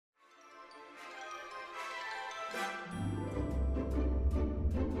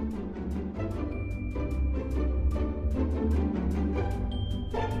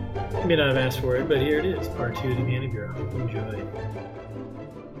You may not have asked for it, but here it is, part 2 of the Candy Bureau. Enjoy.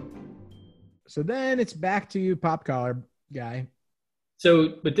 So then it's back to pop collar guy.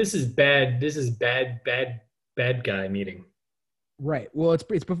 So, but this is bad. This is bad guy meeting. Right. Well, it's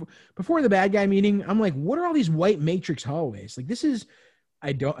before the bad guy meeting. I'm like, what are all these white matrix hallways? Like, this is,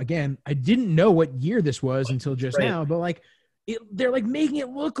 I didn't know what year this was until just Right. now, but like, they're like making it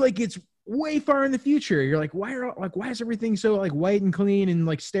look like it's way far in the future. You're like, why is everything so like white and clean and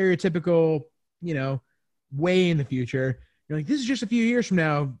like stereotypical, way in the future? You're like, this is just a few years from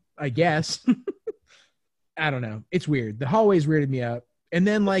now, I guess. I don't know. It's weird. The hallways weirded me out. And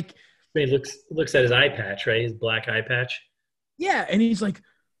then like, He looks at his eye patch, right? His black eye patch. yeah, and he's like,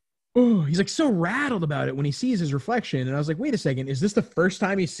 oh, he's like so rattled about it when he sees his reflection. And I was like, wait a second, is this the first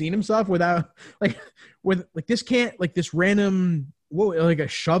time he's seen himself without this random like a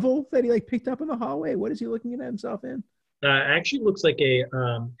shovel that he like picked up in the hallway? What is he looking at himself in? Actually looks like a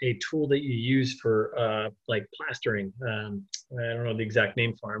tool that you use for like plastering. I don't know the exact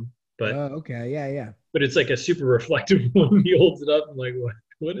name for him, but Okay, yeah. but it's like a super reflective one. He holds it up and like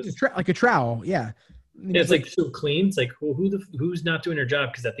what is Like a trowel, yeah. Yeah, it's like so clean. It's like, well, who's not doing their job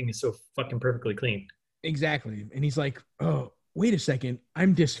because that thing is so fucking perfectly clean. Exactly. And he's like, oh, wait a second,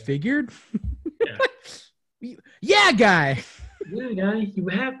 I'm disfigured. Yeah, Yeah, guy. yeah, guy, you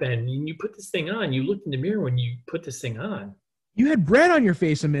have been. You put this thing on. You looked in the mirror when you put this thing on. You had bread on your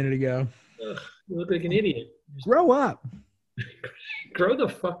face a minute ago. Ugh, you look like an idiot. Just Grow up. grow the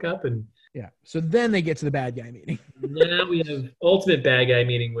fuck up. And Yeah. So then they get to the bad guy meeting. now we have ultimate bad guy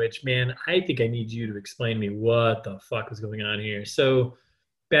meeting. Which, man, I think I need you to explain to me what the fuck was going on here. So,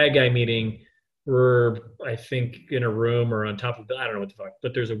 bad guy meeting. We're, I think, in a room or on top of, I don't know what the fuck,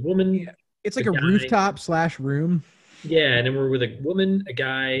 but there's a woman. Yeah. It's like a a guy. rooftop / room. Yeah, and then we're with a woman, a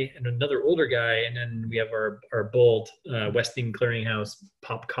guy, and another older guy, and then we have our bold Westing Clearinghouse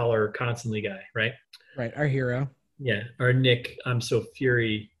pop collar constantly guy, right? Right. Our hero. Yeah, our Nick, I'm so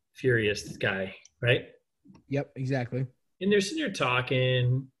furious guy, right? Yep. Exactly. And they're sitting there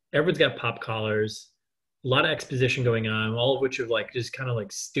talking. Everyone's got pop collars, a lot of exposition going on, all of which are like just kind of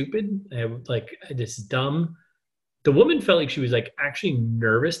like stupid, like just dumb. The woman felt like she was like actually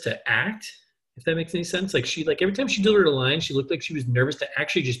nervous to act, if that makes any sense. Like she, like every time she delivered a line, she looked like she was nervous to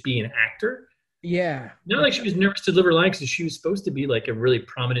actually just be an actor. Yeah. Not like she was nervous to deliver a line because she was supposed to be like a really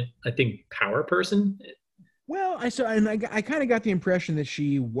prominent, I think, power person. Well, I kind of got the impression that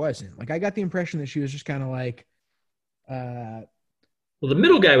she wasn't. Like, I got the impression that she was just kind of uh, Well, the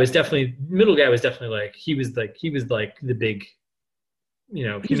middle guy was definitely like he was like the big,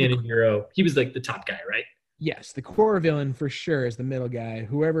 humanity hero. He was like the top guy, right? yes, the core villain for sure is the middle guy.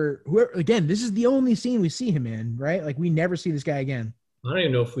 Whoever, again, this is the only scene we see him in, right? Like, we never see this guy again. I don't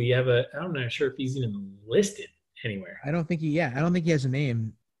even know if we have I'm not sure if he's even listed anywhere. I don't think he has a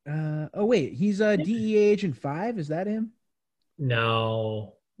name. Oh wait, he's DEA Agent 5. Is that him?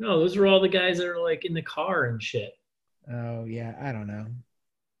 No, no, those are all the guys that are like in the car and shit. Oh yeah, I don't know.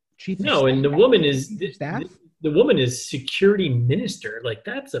 Chief of No, staff? and the woman is Chief of staff? the woman is security minister. Like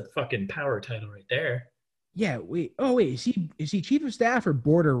that's a fucking power title right there. Yeah, wait. Oh wait, is he chief of staff or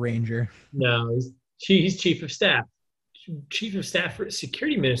border ranger? No, he's chief of staff. Chief of staff for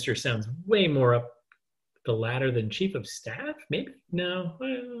security minister sounds way more up the ladder than chief of staff. Maybe no.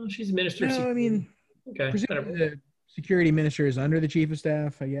 Well, she's a minister. Of No, I security. mean, Okay, presumably whatever. the security minister is under the chief of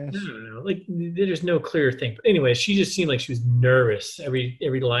staff, I I guess. don't know. Like there's no clear thing. But anyway, she just seemed like she was nervous every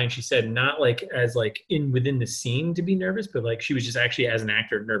line she said. Not like as like in within the scene to be nervous, but like she was just actually as an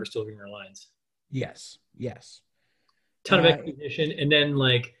actor nervous delivering her lines. Yes, yes. Ton of exposition, and then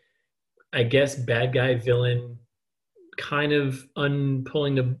like I guess bad guy villain kind of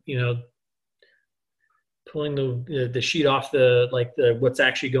pulling the sheet off the what's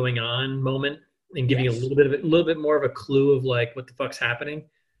actually going on moment and giving Yes. a little bit more of a clue of like what the fuck's happening.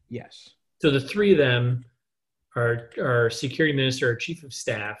 Yes. So the three of them are security minister, our chief of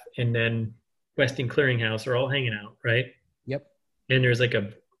staff, and then Westing Clearinghouse are all hanging out, right? Yep. And there's like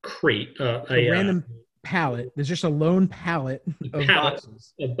a crate, A random pallet. There's just a lone pallet of pallet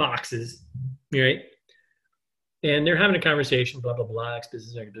boxes. of boxes, right? And they're having a conversation, blah blah blah,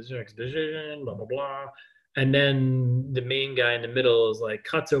 exposition, blah blah blah. And then the main guy in the middle is like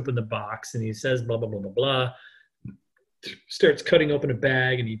cuts open the box and he says blah blah blah blah blah. Starts cutting open a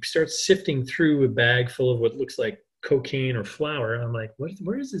bag and he starts sifting through a bag full of what looks like cocaine or flour. And I'm like,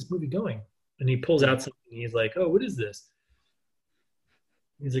 where is this movie going? And he pulls out something. And he's like, oh, what is this?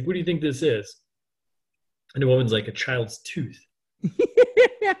 He's like, what do you think this is? And the woman's like, a child's tooth.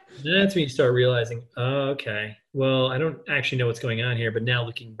 That's when you start realizing, oh, okay, well, I don't actually know what's going on here, but now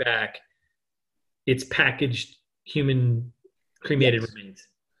looking back, it's packaged human cremated Yes. remains.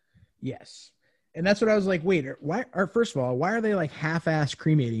 Yes. And that's what I was like, wait, why are first of all, why are they like half-ass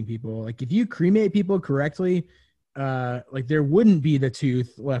cremating people? Like if you cremate people correctly, like there wouldn't be the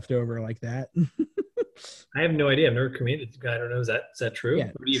tooth left over like that. I have no idea. I've never cremated. I don't know. Is that true?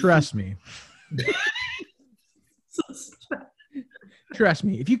 Yeah, Or do you? trust me. Trust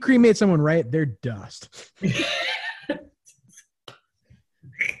me. If you cremate someone right, they're dust.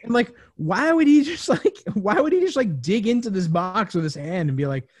 And like, why would he just like dig into this box with his hand and be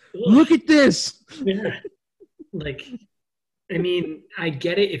like, look at this? Yeah. Like, I mean, I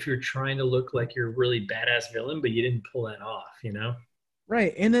get it if you're trying to look like you're a really badass villain, but you didn't pull that off, you know?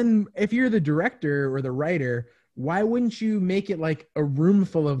 Right. And then if you're the director or the writer, why wouldn't you make it like a room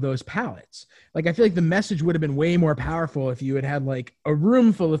full of those pallets? Like, I feel like the message would have been way more powerful if you had like a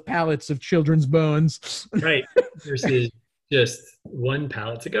room full of pallets of children's bones. Right. Versus just one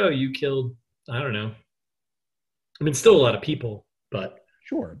pallet to go. You killed, I don't know. I mean, still a lot of people, but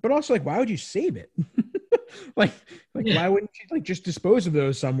Sure. But also, like, why would you save it? like, yeah. why wouldn't you like just dispose of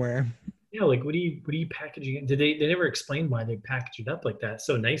those somewhere? Yeah, like what are you packaging it? They never explained why they packaged it up like that.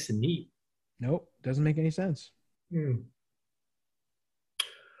 So nice and neat. Nope. Doesn't make any sense. Hmm.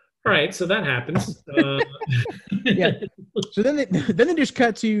 All right, so that happens. Yeah. So then they just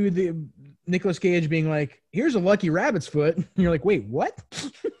cut to the Nicolas Cage being like, "Here's a lucky rabbit's foot." And you're like, "Wait, what?"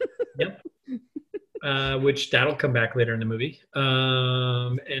 Yep. Which that'll come back later in the movie.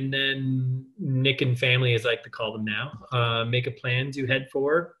 And then Nick and family, as I like to call them now, make a plan to head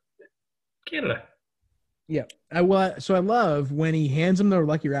for Canada. Yeah. So I love when he hands him the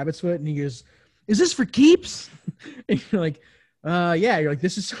lucky rabbit's foot and he goes, "Is this for keeps?" And you're like, yeah. You're like,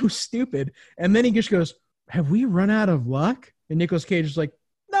 "This is so stupid." And then he just goes, "Have we run out of luck?" And Nicolas Cage is like,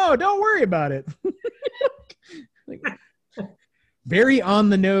 "No, don't worry about it." Like, very on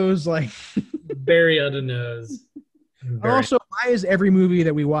the nose. Like, Very on the nose. Very. also, why is every movie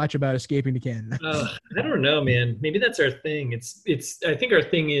that we watch about escaping to Canada? I don't know, man. Maybe that's our thing. It's. I think our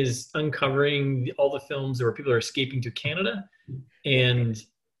thing is uncovering all the films where people are escaping to Canada, and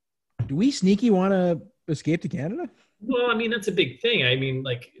Do we sneaky want to escape to Canada? well, I mean that's a big thing. I mean,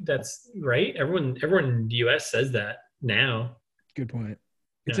 like that's right. Everyone in the U.S. says that now. Good point.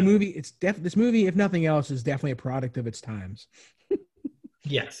 It's a Yeah. movie. This movie, if nothing else, is definitely a product of its times.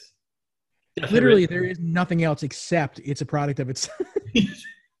 Yes. Literally, Definitely. there is nothing else except it's a product of its.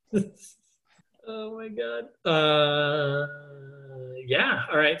 Oh my god. Yeah.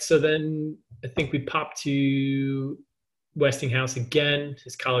 All right. So then I think we pop to Westinghouse again.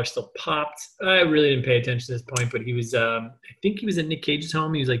 His collar still popped. I really didn't pay attention to this point, but he was. I think he was at Nick Cage's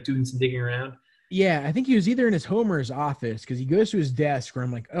home. He was like doing some digging around. Yeah, I think he was either in his home or his office because he goes to his desk where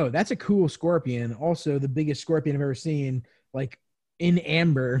I'm like, oh, that's a cool scorpion. Also, the biggest scorpion I've ever seen, like in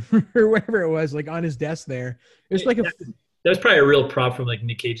amber or whatever it was, like on his desk there. It was like a, That was probably a real prop from like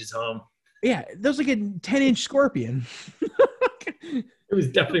Nick Cage's home. yeah, that was like a 10-inch scorpion. It was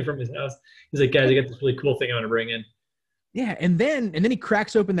definitely from his house. He's like, guys, I got this really cool thing I want to bring in. Yeah, and then he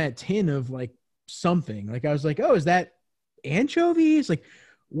cracks open that tin of like something. Like I was like, oh, is that anchovies? Like,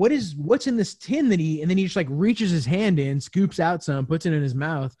 what's in this tin that he? And then he just like reaches his hand in, scoops out some, puts it in his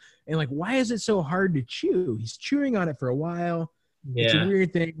mouth, and like, why is it so hard to chew? He's chewing on it for a while. It's a Yeah.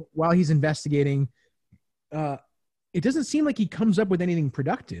 weird thing. While he's investigating, uh, it doesn't seem like he comes up with anything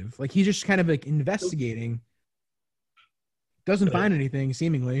productive. Like he's just kind of like investigating, doesn't find anything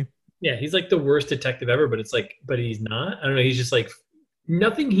seemingly. Yeah, he's like the worst detective ever, but it's like, but he's not. I don't know. He's just like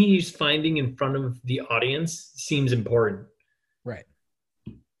nothing he's finding in front of the audience seems important. Right.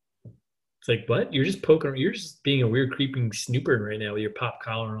 It's like, what? You're just poking, you're just being a weird, creeping snooper right now with your pop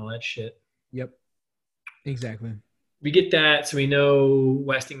collar and all that shit. Yep. Exactly. We get that, so we know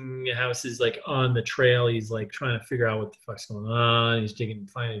Westinghouse is like on the trail. He's like trying to figure out what the fuck's going on. He's digging,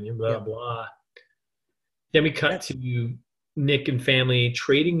 finding, blah, Yep. blah. Then we cut to Nick and family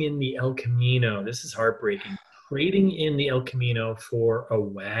trading in the El Camino. This is heartbreaking. Trading in the El Camino for a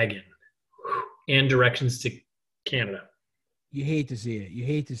wagon and directions to Canada. You hate to see it. You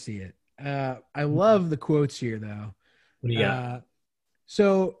hate to see it. I love the quotes here, though. What do you got?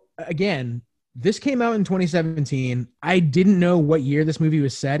 So again, this came out in 2017. I didn't know what year this movie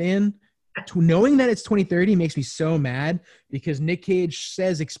was set in. Knowing that it's 2030 makes me so mad because Nick Cage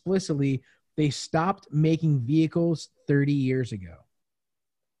says explicitly they stopped making vehicles 30 years ago.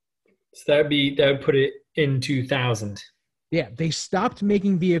 So that would put it in 2000. Yeah, they stopped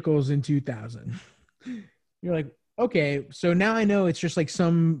making vehicles in 2000. You're like, Okay, so now I know it's just like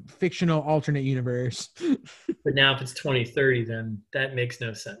some fictional alternate universe. And But now if it's 2030, then that makes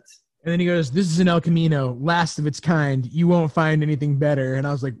no sense. then he goes, "This is an El Camino, last of its kind. You won't find anything better." And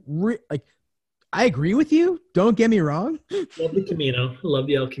I was like, like I agree with you. Don't get me wrong, Love the Camino. Love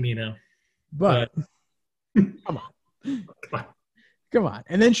the El Camino. but But come on. come on. Come on.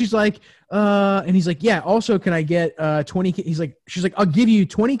 And then she's like, and he's like, yeah, also can I get 20 she's like, I'll give you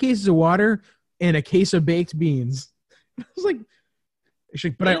 20 cases of water and a case of baked beans. I was like,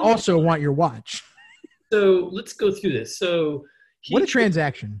 she's like, but I also want your watch. So let's go through this. So What a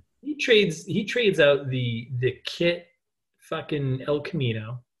transaction. he trades out the kit fucking El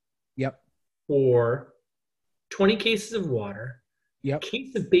Camino Yep. for 20 cases of water, Yep.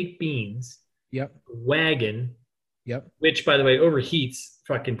 case of baked beans, Yep. wagon, Yep. which by the way overheats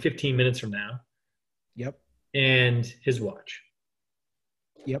fucking 15 minutes from now, Yep. and his watch.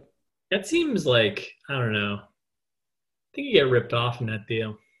 Yep. That seems like, I don't know. I think you get ripped off in that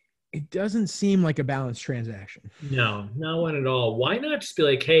deal. It doesn't seem like a balanced transaction. No, not one at all. Why not just be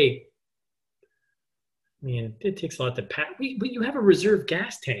like, hey, man, it takes a lot to pack. But you have a reserve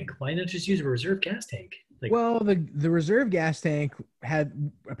gas tank. Why not just use a reserve gas tank? Like, Well, the reserve gas tank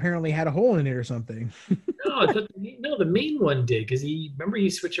apparently had a hole in it or something. no, the main one did because he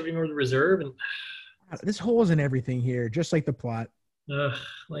switched everything over to reserve and This hole is in everything here, just like the plot.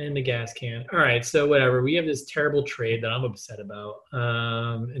 land the gas can. All right, so whatever. We have this terrible trade that I'm upset about.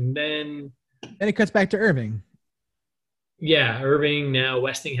 And then Then it cuts back to Irving. yeah, Irving now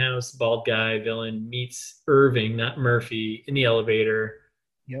Westinghouse, bald guy, villain meets Irving, not Murphy, in the elevator.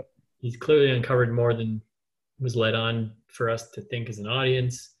 Yep. He's clearly uncovered more than was led on for us to think as an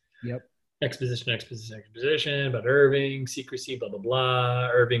audience. Yep. Exposition about Irving, secrecy, blah, blah, blah.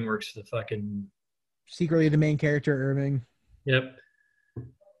 Irving works for the fucking. Secretly the main character, Irving. Yep.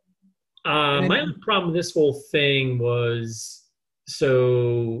 My only problem with this whole thing was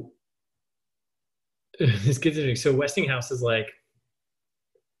so this gets interesting. So Westinghouse is like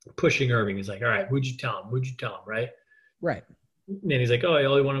pushing Irving. He's like, all right, who'd you tell him? Who'd you tell him? Right. Right. And he's like, oh,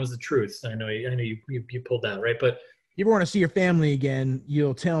 all he wanted was the truth. I know you pulled that, right? But You ever want to see your family again,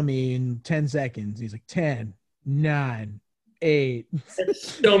 you'll tell me in 10 seconds. He's like, 10, 9, 8.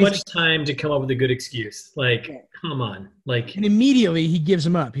 so much time to come up with a good excuse. Like, come on. Like, And immediately he gives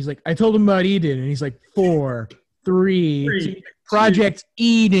him up. He's like, I told him about Eden. And he's like, 4, 3, Three, Project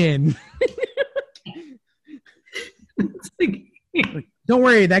Eden. it's like, Don't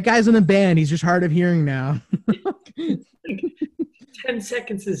worry, that guy's in the band. He's just hard of hearing now. 10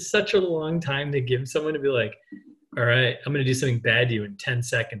 seconds is such a long time to give someone to be like, all right, I'm going to do something bad to you in 10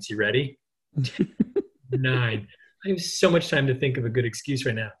 seconds. You ready? 9. I have so much time to think of a good excuse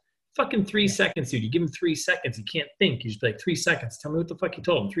right now. Fucking 3 seconds, dude. You give him 3 seconds. He can't think. You just be like, 3 seconds. Tell me what the fuck you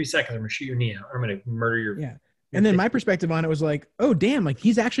told him. 3 seconds. I'm going to shoot your knee out. Or I'm going to murder your. Yeah. And then my perspective on it was like, oh, damn, like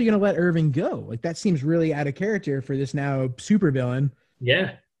he's actually going to let Irving go. Like that seems really out of character for this now supervillain.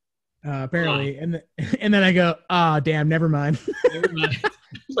 Yeah. Apparently. And then I go, damn, never mind. Never mind.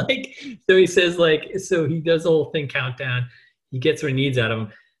 Like, so he says, like, so he does the whole thing countdown. He gets what he needs out of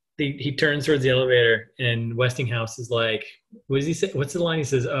him. He turns towards the elevator, and Westinghouse is like, what does he say? What's the line? He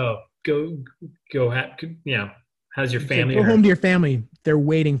says, oh, go, how's your family? Go home to your family. They're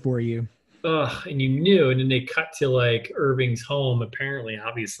waiting for you. Ugh, and you knew. And then they cut to like Irving's home, apparently,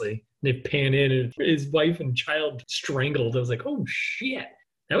 obviously. They pan in, and his wife and child strangled. I was like, oh, shit.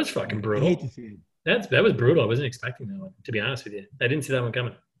 That was fucking brutal. I hate to see it. That was brutal. I wasn't expecting that one, to be honest with you. I didn't see that one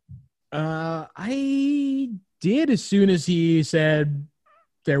coming. I did as soon as he said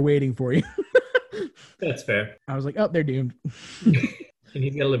they're waiting for you. That's fair. I was like, oh, they're doomed. And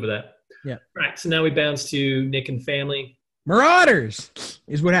he's got to live with that. Yeah. Right. So now we bounce to Nick and family. Marauders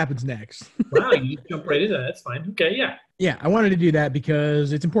is what happens next. Wow, you jump right into that. That's fine. Okay, yeah. Yeah, I wanted to do that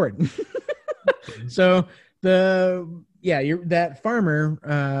because it's important. So that farmer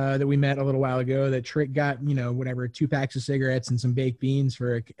that we met a little while ago that Trick got, 2 packs of cigarettes and some baked beans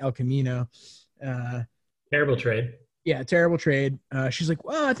for El Camino. Terrible trade. Yeah, terrible trade. She's like,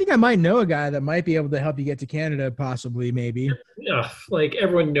 well, I think I might know a guy that might be able to help you get to Canada, possibly, maybe. Yeah, like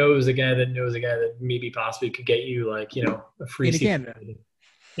everyone knows a guy that maybe possibly could get you like, a free into Canada.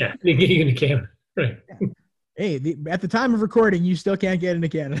 Yeah, they can get you into Canada. Right. Yeah. Hey, at the time of recording, you still can't get into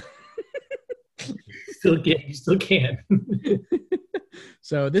Canada. You still can.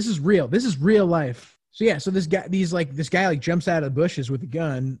 So this is real. This is real life. So yeah, so this guy jumps out of the bushes with a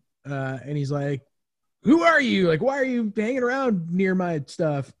gun, and he's like, who are you? Like, why are you hanging around near my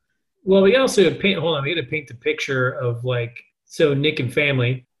stuff? Well, we also we got to paint the picture of like, so Nick and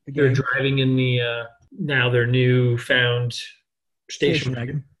family, they're driving in now their new found station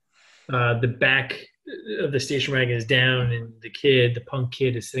wagon. The back of the station wagon is down, and the punk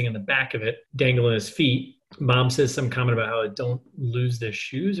kid, is sitting on the back of it, dangling his feet. Mom says some comment about how don't lose the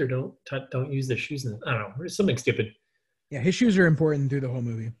shoes or don't use the shoes. I don't know, something stupid. Yeah, his shoes are important through the whole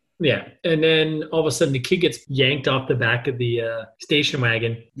movie. Yeah, and then all of a sudden the kid gets yanked off the back of the station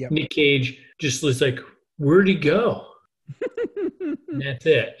wagon. Yep. Nick Cage just was like, "Where'd he go?" And that's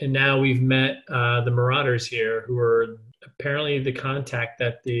it. And now we've met the Marauders here, who are apparently the contact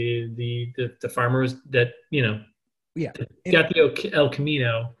that the farmers that Yeah. got the El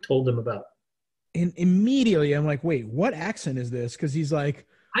Camino told them about. And immediately I'm like, wait, what accent is this? Because he's like,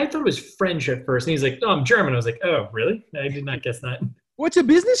 I thought it was French at first, and he's like, "No, I'm German." I was like, "Oh, really?" I did not guess that. what's a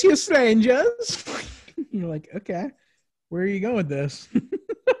business, you strangers? You're like, okay, where are you going with this?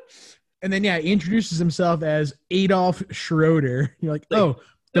 And then, he introduces himself as Adolf Schroeder. You're like, oh,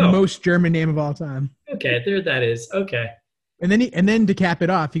 the most German name of all time. Okay, there that is. Okay. And then to cap it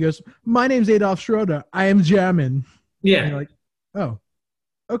off, he goes, "My name's Adolf Schroeder. I am German." Yeah. And you're like, oh,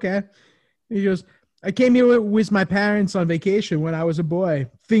 okay. And he goes, "I came here with my parents on vacation when I was a boy.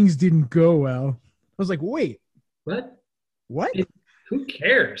 Things didn't go well." I was like, wait. What? Who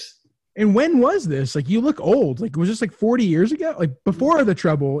cares? And when was this? Like, you look old. Like, was this like 40 years ago? Like, before the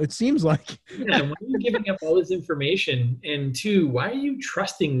trouble, it seems like. Yeah, why are you giving up all this information? And two, why are you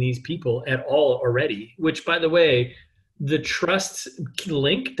trusting these people at all already? Which, by the way, the trust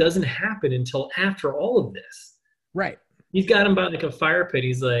link doesn't happen until after all of this. Right. He's got him by like a fire pit.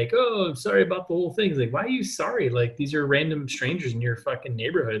 He's like, "Oh, I'm sorry about the whole thing." He's like, "Why are you sorry? Like, these are random strangers in your fucking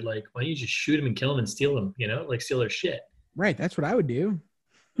neighborhood. Like, why don't you just shoot them and kill them and steal them? Like steal their shit." Right. That's what I would do.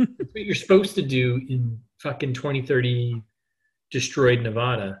 That's what you're supposed to do in fucking 2030 destroyed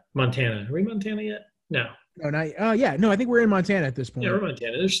Montana. Are we in Montana yet? No. No, not. Yeah. No, I think we're in Montana at this point. Yeah, we're in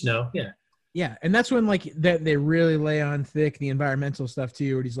Montana. There's snow. Yeah. Yeah, and that's when like that they really lay on thick the environmental stuff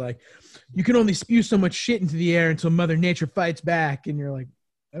too, where he's like, "You can only spew so much shit into the air until Mother Nature fights back," and you're like,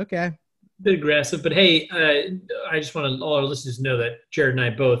 "Okay." Bit aggressive, but hey, I just want all our listeners to know that Jared and I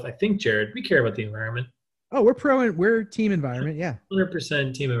both, I think Jared, we care about the environment. Oh, we're team environment, yeah.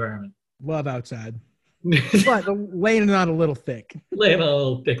 100% team environment. Love outside, but laying it on a little thick. Laying on a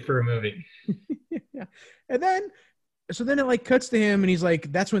little thick for a movie. Yeah, and then. So then it like cuts to him and he's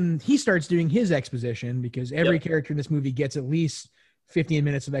like, that's when he starts doing his exposition because every character in this movie gets at least 15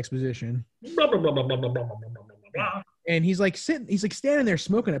 minutes of exposition. And he's like standing there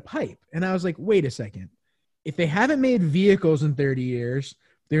smoking a pipe. And I was like, wait a second. If they haven't made vehicles in 30 years,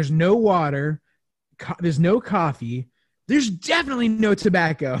 there's no water, there's no coffee, there's definitely no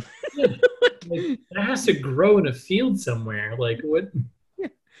tobacco. That has to grow in a field somewhere. Like what?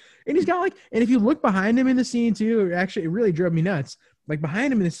 And he's got like, and if you look behind him in the scene too, actually, it really drove me nuts. Like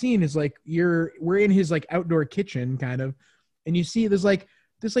behind him in the scene is like we're in his like outdoor kitchen kind of, and you see there's like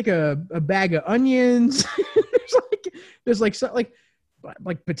a bag of onions. there's like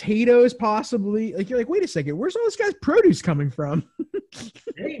potatoes possibly. Like you're like, wait a second, where's all this guy's produce coming from?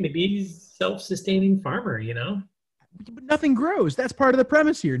 Hey, maybe he's self-sustaining farmer, But nothing grows. That's part of the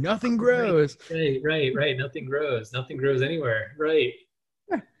premise here. Nothing grows. Right. Nothing grows. Nothing grows anywhere. Right.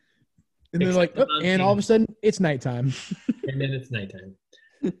 And they're like, and all of a sudden it's nighttime. And then it's nighttime.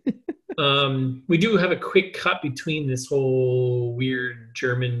 We do have a quick cut between this whole weird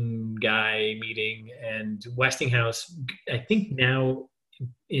German guy meeting and Westinghouse, I think now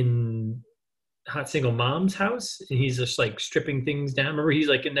in Hot Single Mom's house. And he's just like stripping things down. Remember, he's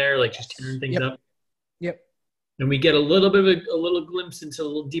like in there, like just tearing things up. Yep. And we get a little bit of a little glimpse into a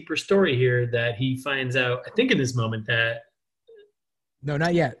little deeper story here that he finds out, I think in this moment that. No,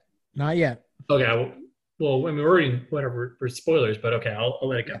 not yet. Not yet. Okay. Well, I mean, we're already, whatever, for spoilers, but okay, I'll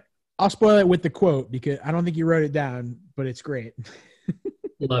let it go. I'll spoil it with the quote because I don't think you wrote it down, but it's great.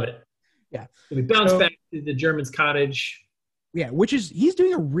 Love it. Yeah. So we bounce back to the German's cottage. Yeah, he's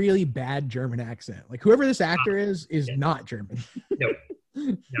doing a really bad German accent. Like whoever this actor is not German. No,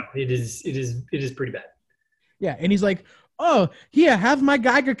 it is pretty bad. Yeah, and he's like, "Oh, here, have my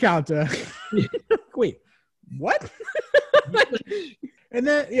Geiger counter." Wait, what? And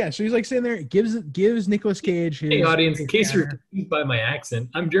then so he's like sitting there, gives Nicolas Cage his. Hey, audience, in case you're confused by my accent,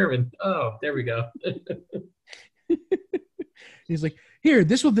 I'm German. Oh, there we go. He's like, "Here,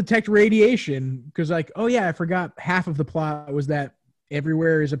 this will detect radiation," because like, oh yeah, I forgot half of the plot was that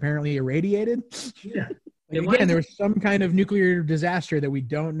everywhere is apparently irradiated. Yeah. Like, again, there was some kind of nuclear disaster that we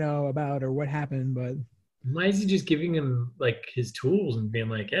don't know about or what happened, but why is he just giving him like his tools and being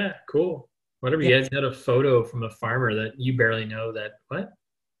like, "Yeah, cool." Whatever, you guys had a photo from a farmer that you barely know that, what?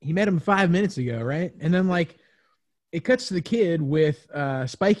 He met him 5 minutes ago, right? And then, like, it cuts to the kid with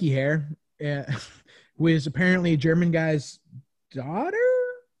spiky hair, who is apparently a German guy's daughter?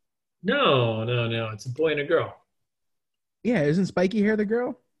 No. It's a boy and a girl. Yeah, isn't spiky hair the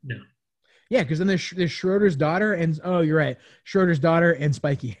girl? No. Yeah, because then there's Schroeder's daughter and oh, you're right, Schroeder's daughter and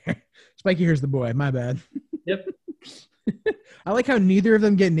Spiky hair. Spiky hair's the boy. My bad. Yep. I like how neither of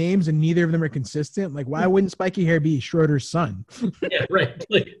them get names and neither of them are consistent. Like, why wouldn't Spiky hair be Schroeder's son? Yeah, right.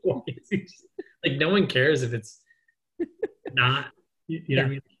 Like, why is he like no one cares if it's not. You know Yeah. what I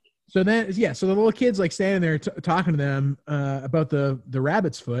mean? So then, yeah. So the little kid's like standing there talking to them about the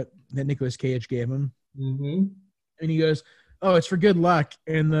rabbit's foot that Nicolas Cage gave him, Mm-hmm. and he goes, "Oh, it's for good luck."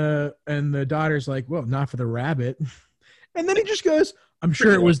 And the daughter's like, "Well, not for the rabbit." And then he just goes, "I'm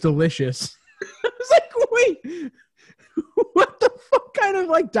sure it was delicious." I was like, "Wait, what the fuck kind of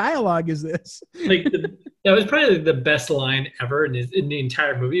like dialogue is this?" Like that was probably the best line ever in the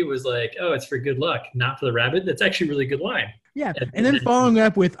entire movie. Was like, "Oh, it's for good luck, not for the rabbit." That's actually a really good line. Yeah. And then following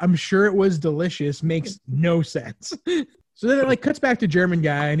up with, "I'm sure it was delicious," makes no sense. So then it like cuts back to German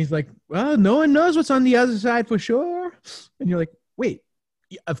guy and he's like, "Well, no one knows what's on the other side for sure." And you're like, "Wait,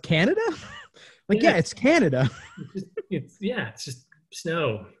 of Canada?" Like, yeah, it's Canada. It's just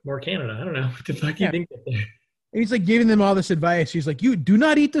snow, more Canada. I don't know what the fuck you Yeah. think that there. And he's like giving them all this advice. He's like, "You do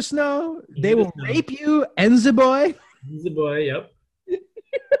not eat the snow. They Eat the will snow. rape you, Enza boy." He's a boy. Yep.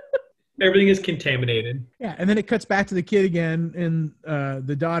 Everything is contaminated. Yeah. And then it cuts back to the kid again. And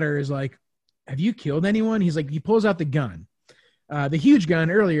the daughter is like, "Have you killed anyone?" He's like, he pulls out the gun, the huge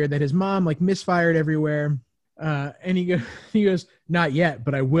gun earlier that his mom like misfired everywhere. And he goes, "Not yet,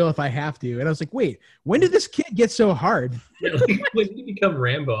 but I will if I have to." And I was like, "Wait, when did this kid get so hard?" Yeah, like, when did he become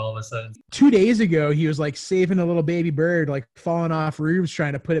Rambo all of a sudden? 2 days ago, he was like saving a little baby bird, like falling off roofs,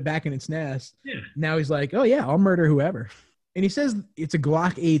 trying to put it back in its nest. Yeah. Now he's like, "Oh yeah, I'll murder whoever." And he says it's a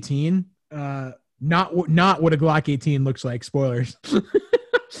Glock 18. Not what a Glock 18 looks like. Spoilers.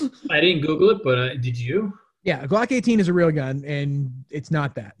 I didn't Google it, but did you? Yeah, a Glock 18 is a real gun, and it's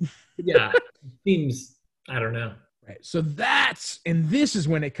not that. Yeah. It seems, I don't know. Right. So this is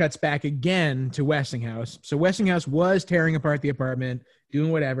when it cuts back again to Westinghouse. So Westinghouse was tearing apart the apartment,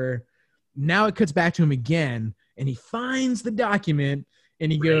 doing whatever. Now it cuts back to him again, and he finds the document,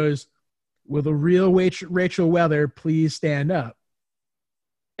 and he goes, "Will the real Rachel Weather please stand up?"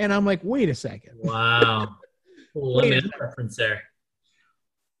 And I'm like, wait a second. Wow. Limited reference there.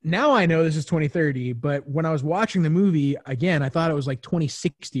 Now I know this is 2030, but when I was watching the movie again, I thought it was like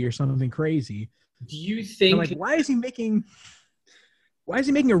 2060 or something crazy. Do you I'm think like, why is he making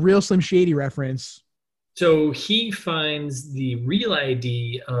a real Slim Shady reference? so? He finds the real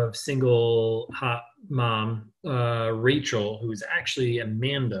ID of single hot mom, Rachel, who's actually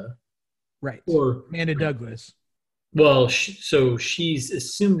Amanda, Right. or Amanda Douglas. well, so she's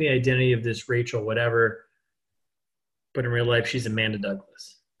assumed the identity of this Rachel, whatever, but in real life, she's Amanda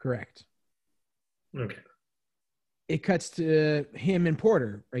Douglas. Correct. Okay. It cuts to him and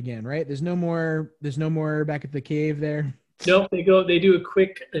Porter again, right? There's no more back at the cave there. Nope, they do a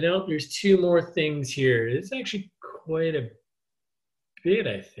quick, nope, there's two more things here. It's actually quite a bit,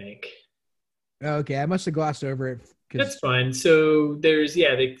 I think. Okay, I must have glossed over it. That's fine. So there's,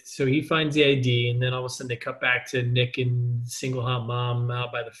 so he finds the ID, and then all of a sudden they cut back to Nick and single hot mom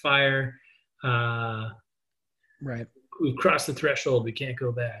out by the fire. Right. We've crossed the threshold. We can't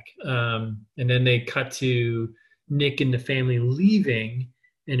go back. And then they cut to Nick and the family leaving,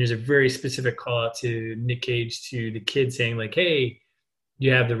 and there's a very specific call out to Nick Cage to the kid saying like, "Hey,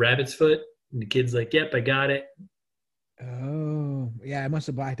 you have the rabbit's foot?" And the kid's like, "Yep, I got it." Oh, yeah, I must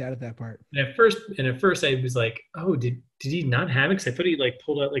have blacked out at that part. And at first I was like, "Oh, did he not have it?" Because I thought he like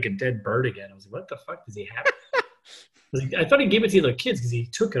pulled out like a dead bird again. I was like, "What the fuck does he have?" I thought he gave it to the other kids because he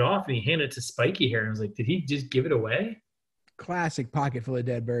took it off and he handed it to Spiky here. And I was like, "Did he just give it away?" Classic pocket full of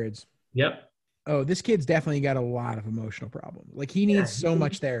dead birds. Yep. Oh, this kid's definitely got a lot of emotional problems. Like he needs so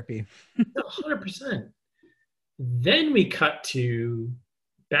much therapy. 100%. Then we cut to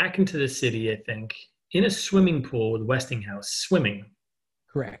back into the city, I think, in a swimming pool with Westinghouse swimming.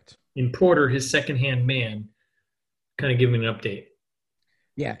 Correct. And Porter, his secondhand man, kind of giving an update.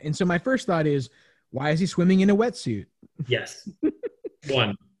 Yeah. And so my first thought is, why is he swimming in a wetsuit? Yes.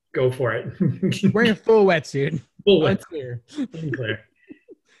 One. Go for it. Wearing a full wetsuit. Full Unclear. Unclear.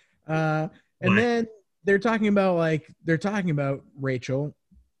 And then they're talking about Rachel,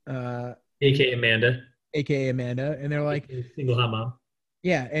 AKA Amanda. aka Amanda, and they're like, single hot mom.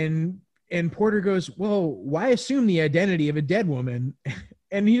 yeah, and Porter goes, "Well, why assume the identity of a dead woman?"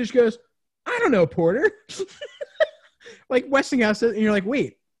 And he just goes, "I don't know, Porter." Like Westinghouse says, and you're like,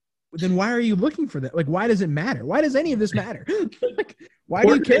 wait, then why are you looking for that? Like, why does it matter? Why does any of this matter? Like, why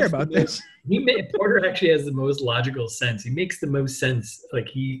do you care about this? Porter actually has the most logical sense. He makes the most sense. Like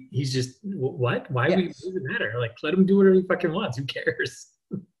he's just what? Why does it matter? Like let him do whatever he fucking wants. Who cares?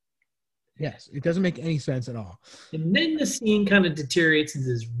 Yes, it doesn't make any sense at all. And then the scene kind of deteriorates into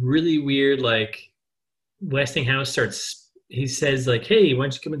this really weird, like Westinghouse starts. He says, like, "Hey, why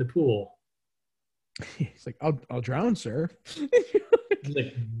don't you come in the pool?" He's like, I'll drown, sir. He's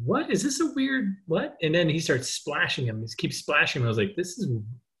like, "What is this? A weird what?" And then he starts splashing him. He keeps splashing him. I was like, "This is That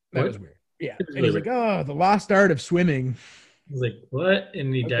what?" was weird. Yeah. It was And he's really like, oh, the lost art of swimming. I was like, "What?"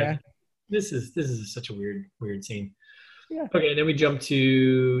 And he Okay. died. This is such a weird scene. Yeah. Okay, then we jump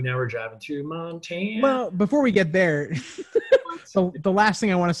to now we're driving through Montana. Well, before we get there, the last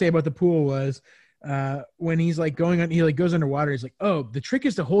thing I want to say about the pool was when he's like going on, he like goes underwater. He's like, oh, the trick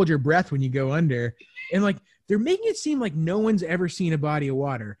is to hold your breath when you go under. And like, they're making it seem like no one's ever seen a body of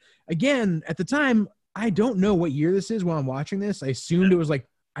water. Again, at the time, I don't know what year this is while I'm watching this. I assume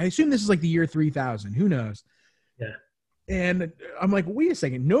this is like the year 3000. Who knows? Yeah. And I'm like, wait a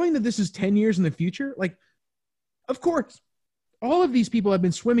second, knowing that this is 10 years in the future, like, of course, all of these people have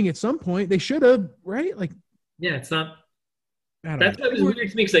been swimming at some point. They should have, right? Like, Yeah, it's not. I don't That's know. what was weird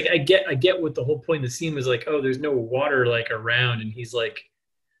to me. Cause like I get what the whole point of the scene was like. Oh, there's no water like around, and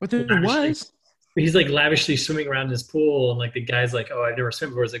But there lavishly, was. he's like lavishly swimming around in this pool, and like the guy's like, "Oh, I've never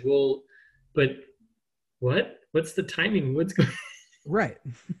swum before." It's like, well, but what? What's the timing? What's going? Right.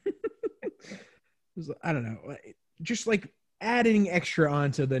 I don't know. Just like adding extra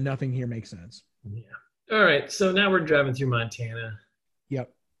onto the nothing here makes sense. Yeah. All right. So now we're driving through Montana.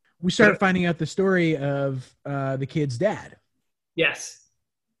 Yep. We start finding out the story of the kid's dad. Yes.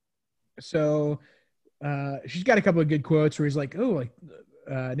 So she's got a couple of good quotes where he's like, oh, like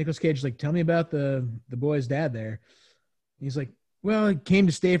Nicolas Cage, like, tell me about the boy's dad there. He's like, well, he came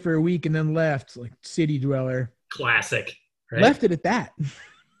to stay for a week and then left, like city dweller. Classic. Right? Left it at that.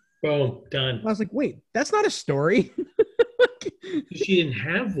 Boom. Done. I was like, wait, that's not a story. She didn't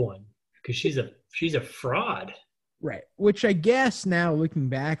have one because she's a fraud. Right. Which I guess now looking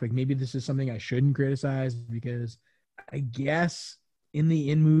back, like maybe this is something I shouldn't criticize because I guess in the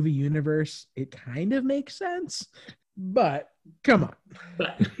in-movie universe, it kind of makes sense. But come on.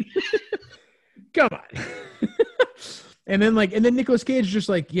 But Come on. And then Nicolas Cage just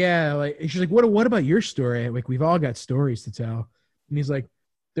like, yeah, like she's like, what about your story? Like, we've all got stories to tell. And he's like,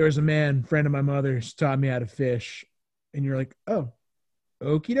 there was a man, friend of my mother's, taught me how to fish. And you're like, oh,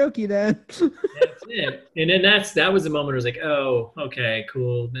 okie dokie then. that's it. And then that was the moment where I was like, oh, okay,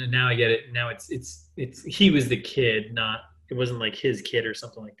 cool. Now I get it. Now it's he was the kid, not it wasn't like his kid or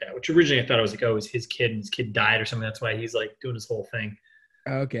something like that. Which originally I thought it was like, oh, it was his kid and his kid died or something. That's why he's like doing his whole thing.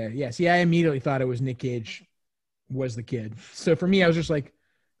 Okay. Yeah. See, I immediately thought it was Nick Cage was the kid. So for me, I was just like,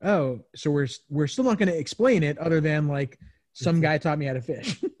 oh, so we're still not going to explain it other than like some guy taught me how to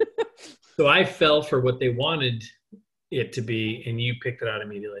fish. So I fell for what they wanted it to be, and you picked it out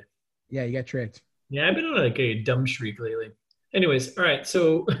immediately. Yeah, you got tricked. Yeah, I've been on like a dumb streak lately. Anyways, all right.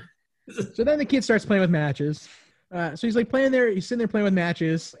 So So then the kid starts playing with matches. So he's like playing there. He's sitting there playing with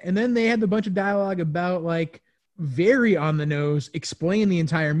matches, and then they had a bunch of dialogue about like very on the nose, explain the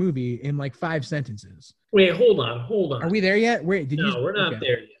entire movie in like 5 sentences. wait, hold on. Are we there yet? Wait, No, we're not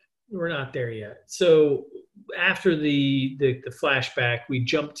there yet. We're not there yet. So after the flashback, we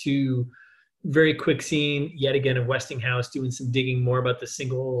jump to very quick scene yet again of Westinghouse doing some digging more about the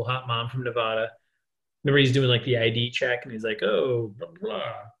single hot mom from Nevada. Remember, he's doing like the ID check, and he's like, "Oh, blah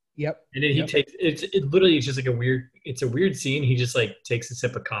blah." Yep. And then he takes it. Literally, it's just like it's a weird scene. He just like takes a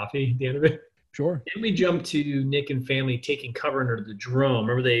sip of coffee at the end of it. Sure. Then we jump to Nick and family taking cover under the drone.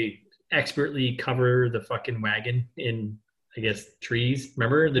 Remember, they expertly cover the fucking wagon in, I guess, trees.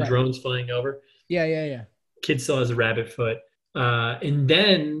 Remember the drones flying over? Yeah. Kid still has a rabbit foot. And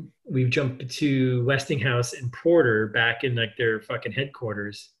then we've jumped to Westinghouse and Porter back in like their fucking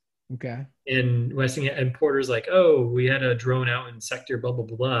headquarters. Okay. And and Porter's like, oh, we had a drone out in sector blah blah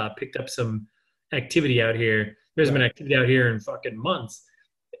blah, picked up some activity out here. There's been activity out here in fucking months.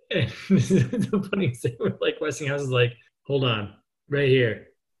 And the funny thing with like Westinghouse is like, hold on, right here,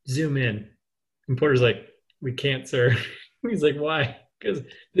 zoom in. And Porter's like, we can't, sir. He's like, why? Because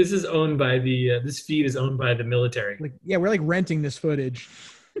this is owned by this feed is owned by the military. Like, yeah, we're like renting this footage.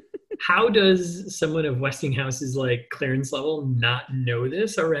 How does someone of Westinghouse's like clearance level not know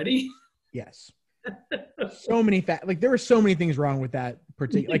this already? Yes. So many like there were so many things wrong with that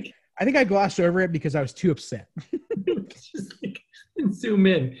particular. Like, I think I glossed over it because I was too upset. Just like zoom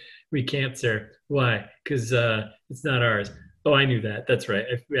in. We can't, sir. Why? Because it's not ours. Oh, I knew that. That's right.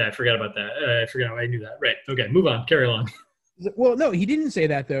 I forgot about that. I forgot. I knew that. Right. Okay. Move on. Carry along. Well, no, he didn't say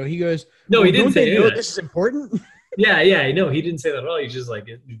that though. He goes, no, well, he didn't say that. This is important. Yeah. No, he didn't say that at all. He's just like,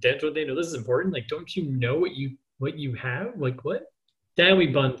 don't they know this is important? Like, don't you know what you have? Like, what? Then we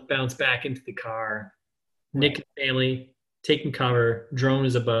bounce back into the car. Nick and family taking cover. Drone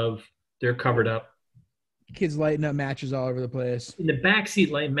is above. They're covered up. Kids lighting up matches all over the place. In the backseat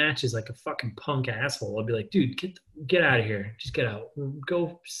light matches like a fucking punk asshole. I'll be like, dude, get out of here. Just get out.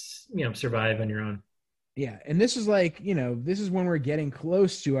 Go, survive on your own. Yeah, and this is like, this is when we're getting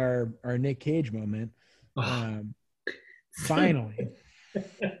close to our Nick Cage moment. Finally.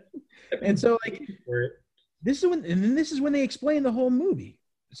 And so like this is when they explain the whole movie.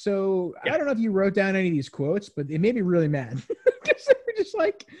 So yeah. I don't know if you wrote down any of these quotes, but it made me really mad. Just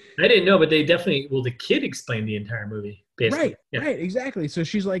like, I didn't know, but they definitely, the kid explained the entire movie, basically. Right, exactly. So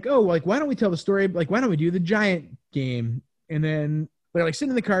she's like, oh, like, why don't we tell the story? Like, why don't we do the giant game? And then they're like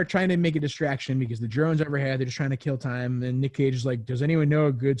sitting in the car trying to make a distraction because the drone's overhead. They're just trying to kill time. And Nick Cage is like, does anyone know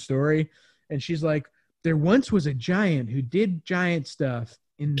a good story? And she's like, there once was a giant who did giant stuff.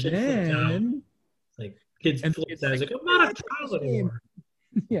 And then like kids and flipped out. Like, I'm not a child anymore.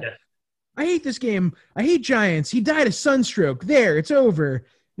 Yeah. I hate this game. I hate giants. He died of sunstroke. There, it's over. And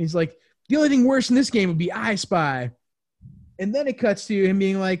he's like, the only thing worse in this game would be I Spy. And then it cuts to him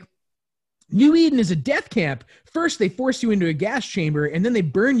being like, New Eden is a death camp. First, they force you into a gas chamber, and then they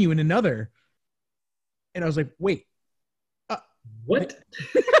burn you in another. And I was like, wait. What?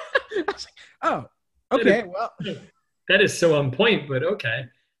 I was like, oh, okay. That is so on point, but okay.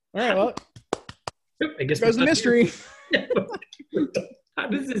 All right, well. I guess there's a mystery. How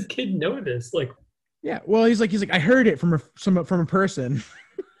does this kid know this? Like, yeah, well, he's like, I heard it from a person.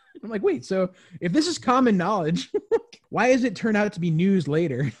 I'm like, wait, so if this is common knowledge, why does it turn out to be news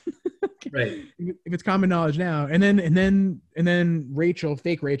later? Right. If it's common knowledge now, and then Rachel,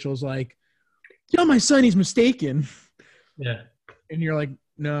 fake Rachel's like, tell my son he's mistaken. Yeah. And you're like,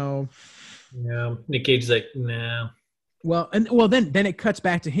 no. No. Nick Cage's like, no. Well, then it cuts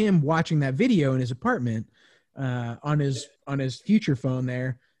back to him watching that video in his apartment, on his future phone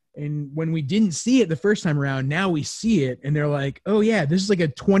there. And when we didn't see it the first time around, now we see it, and they're like, oh yeah, this is like a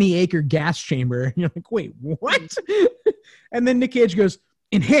 20-acre gas chamber. And you're like, wait, what? And then Nick Cage goes,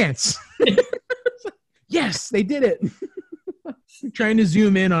 enhance. Yes, they did it. Trying to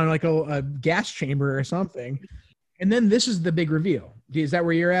zoom in on like a gas chamber or something. And then this is the big reveal. Is that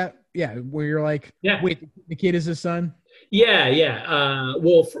where you're at? Yeah, where you're like, yeah, wait, the kid is his son? Yeah.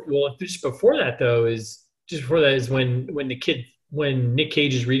 Just before that though is when Nick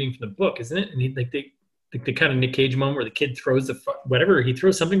Cage is reading from the book, isn't it? And the kind of Nick Cage moment where the kid throws he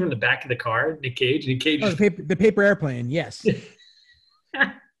throws something from the back of the car, Nick Cage. The paper airplane, yes.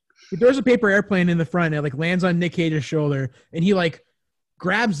 He throws a paper airplane in the front, and it like lands on Nick Cage's shoulder, and he like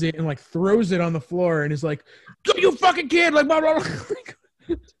grabs it and like throws it on the floor and is like, you fucking kid, like blah, blah,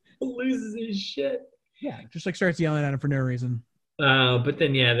 blah. Loses his shit. Yeah, just like starts yelling at him for no reason. But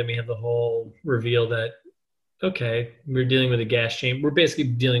then we have the whole reveal that, okay, we're dealing with a gas chamber. We're basically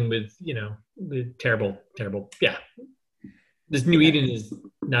dealing with, the terrible. Yeah. This New Eden is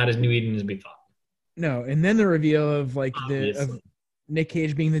not as New Eden as we thought. No. And then the reveal of like of Nick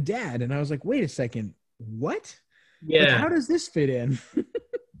Cage being the dad. And I was like, wait a second, what? Yeah. Like, how does this fit in?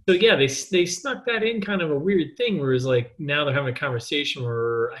 So yeah, they snuck that in, kind of a weird thing where it's like, now they're having a conversation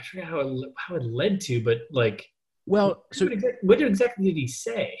where I forget how it led to, but like, well, so what exactly did he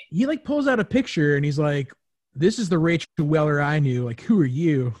say? He like pulls out a picture and he's like, this is the Rachel Weller I knew. Like, who are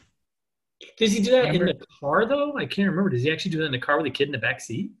you? Does he do that in the car though? I can't remember. Does he actually do that in the car with the kid in the back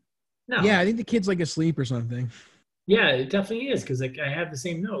seat? No. Yeah, I think the kid's like asleep or something. Yeah, it definitely is, because like I have the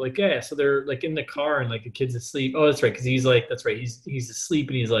same note. Like, yeah, so they're like in the car and like the kid's asleep. Oh, that's right, because he's like, that's right, he's asleep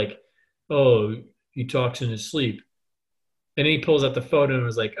and he's like, oh, he talks in his sleep. And then he pulls out the photo and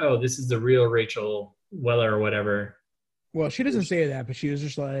was like, oh, this is the real Rachel Weller or whatever. Well, she doesn't say that, but she was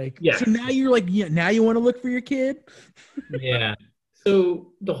just like, yeah. So now you're like, yeah, now you want to look for your kid? Yeah.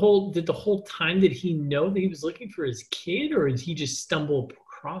 So the whole time, did he know that he was looking for his kid, or did he just stumble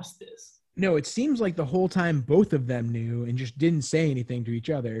across this? No, it seems like the whole time both of them knew and just didn't say anything to each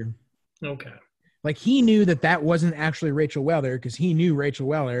other. Okay. Like he knew that wasn't actually Rachel Weller because he knew Rachel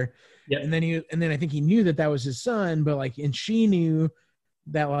Weller. Yeah. And then I think he knew that was his son, but like, and she knew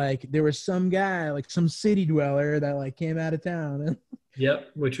that like there was some guy, like some city dweller that like came out of town.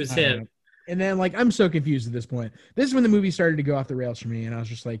 Yep, which was him. And then like I'm so confused at this point. This is when the movie started to go off the rails for me, and I was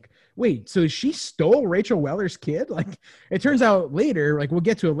just like, wait, so she stole Rachel Weller's kid? Like it turns out later, like we'll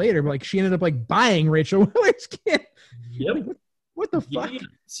get to it later, but like she ended up like buying Rachel Weller's kid. Yep. Like, what the fuck? Yeah.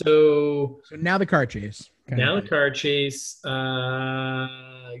 So now the car chase. The car chase.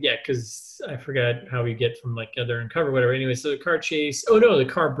 Yeah, because I forgot how we get from like other uncover whatever. Anyway, so the car chase. Oh no, the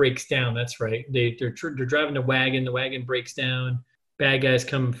car breaks down. That's right. They're driving the wagon. The wagon breaks down. Bad guys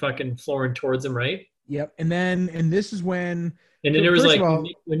come fucking flooring towards them, right? Yep. And this is when And then So there was first of like all,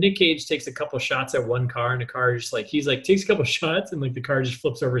 when Nick Cage takes a couple shots at one car, and the car just like he's like takes a couple shots, and like the car just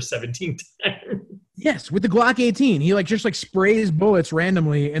flips over 17 times. yes, with the Glock 18, he like just like sprays bullets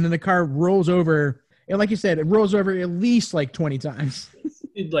randomly, and then the car rolls over. And like you said, it rolls over at least like 20 times.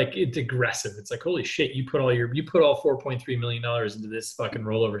 It's aggressive. It's like holy shit, you put all $4.3 million into this fucking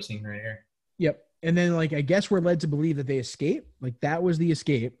rollover scene right here. Yep. And then like I guess we're led to believe that they escape. Like that was the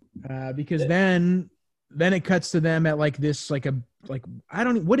escape, because then it cuts to them at like this like a like I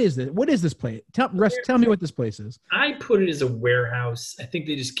don't what is this? What is this place? Tell me what this place is. I put it as a warehouse. I think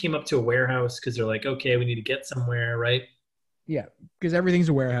they just came up to a warehouse because they're like, okay, we need to get somewhere, right? Yeah, because everything's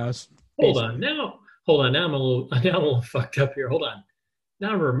a warehouse. Hold on now. Hold on now. I'm a little fucked up here. Hold on.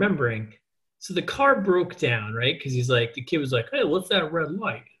 Now I'm remembering. So the car broke down, right? Because he's like, the kid was like, hey, what's that red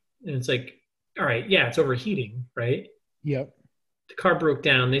light? And it's like, all right, yeah, it's overheating, right? Yep. The car broke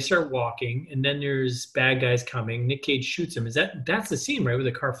down. They start walking, and then there's bad guys coming. Nick Cage shoots him. That's the scene, right, where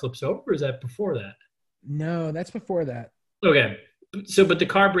the car flips over? Or is that before that? No, that's before that. Okay. So, but the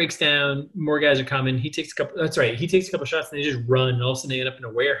car breaks down. More guys are coming. He takes a couple. That's right. He takes a couple shots, and they just run. And all of a sudden, they end up in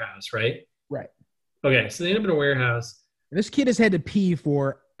a warehouse, right? Right. Okay. So they end up in a warehouse. This kid has had to pee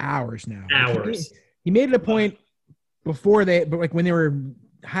for hours now. Hours. Like he made it a point before but like when they were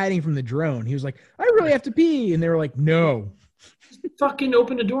hiding from the drone, he was like, I really have to pee. And they were like, no. Fucking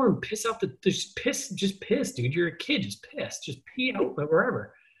open the door and piss out just piss, dude. You're a kid. Just piss. Just pee out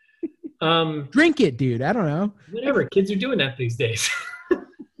wherever. Drink it, dude. I don't know. Whatever. Kids are doing that these days.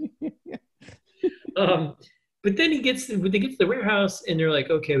 But then they get to the warehouse and they're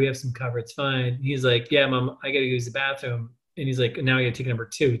like, okay, we have some cover. It's fine. He's like, yeah, mom, I got to use the bathroom. And he's like, now I got to take number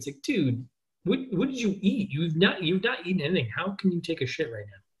 2. It's like, dude, what did you eat? You've not eaten anything. How can you take a shit right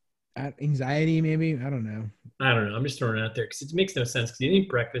now? Anxiety, maybe. I don't know. I'm just throwing it out there because it makes no sense. Because you didn't eat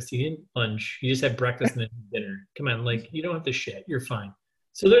breakfast, you didn't eat lunch, you just had breakfast and then dinner. Come on, like you don't have to shit. You're fine.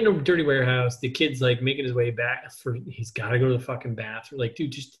 So they're in a dirty warehouse. The kid's like making his way back he's got to go to the fucking bathroom. Like,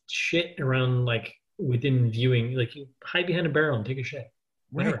 dude, just shit around like within viewing. Like, you hide behind a barrel and take a shit.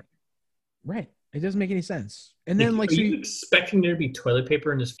 Whatever. Right. It doesn't make any sense. And then like, are you expecting there to be toilet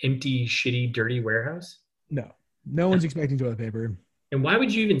paper in this empty, shitty, dirty warehouse? No one's expecting toilet paper. And why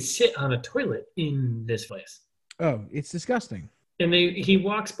would you even sit on a toilet in this place? Oh, it's disgusting. And he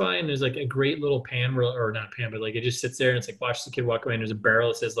walks by and there's like a great little pan, or not pan, but like it just sits there and it's like, watch the kid walk away and there's a barrel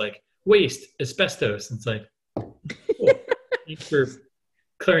that says like waste, asbestos. And it's like, cool. Thanks for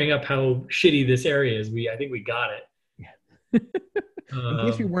clearing up how shitty this area is. I think we got it. Yeah. In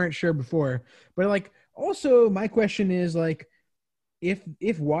case we weren't sure before. But like also my question is like,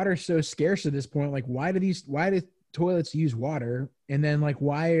 if water's so scarce at this point, like why do toilets use water? And then like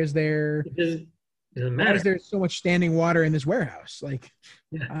why is there so much standing water in this warehouse? Like,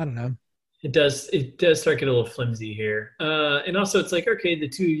 yeah. I don't know. It does start getting a little flimsy here. And also it's like, okay, the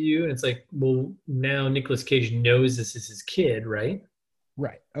two of you, and it's like, well, now Nicolas Cage knows this is his kid, right?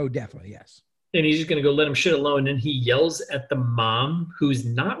 Right. Oh, definitely, yes. And he's just going to go let him shit alone. And he yells at the mom, who's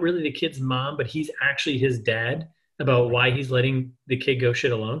not really the kid's mom, but he's actually his dad, about why he's letting the kid go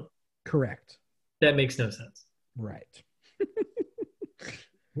shit alone. Correct. That makes no sense. Right.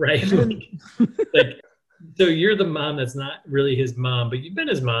 Right. like, so you're the mom that's not really his mom, but you've been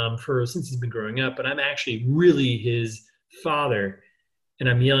his mom since he's been growing up, but I'm actually really his father. And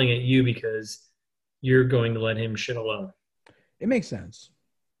I'm yelling at you because you're going to let him shit alone. It makes sense.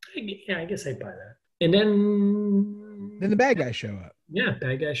 Yeah, I guess I buy that. And then the bad guys show up. Yeah,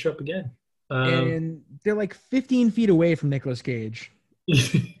 bad guys show up again. And they're like 15 feet away from Nicolas Cage.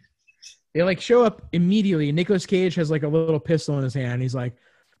 They like show up immediately. Nicolas Cage has like a little pistol in his hand. He's like,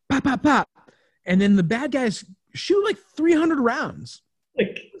 pop, pop, pop. And then the bad guys shoot like 300 rounds.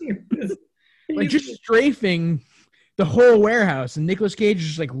 Like just strafing the whole warehouse. And Nicolas Cage is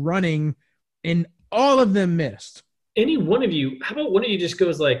just like running and all of them missed. Any one of you, how about one of you just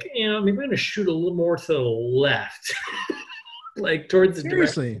goes like, maybe I'm going to shoot a little more to the left. Like towards the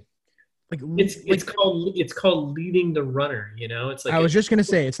Seriously. It's called leading the runner, It's like I was just gonna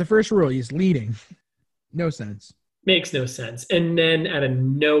say it's the first rule. He's leading. No sense. Makes no sense. And then out of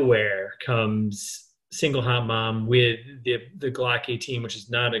nowhere comes Single Hot Mom with the Glock 18, which is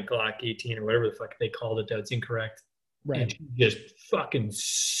not a Glock 18 or whatever the fuck they called it. That's incorrect. Right. And she just fucking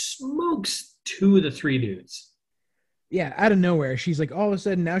smokes 2 of the 3 dudes. Yeah, out of nowhere, she's like all of a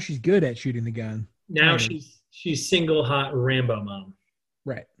sudden now she's good at shooting the gun. Now she's Single Hot Rambo Mom.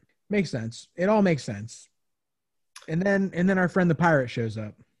 Right. Makes sense. It all makes sense. And then our friend the pirate shows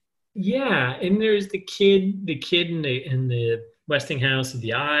up. Yeah, and there's the kid in the Westinghouse of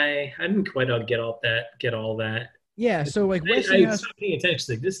the Eye. I didn't quite get all that. Yeah, so like Westinghouse. I was paying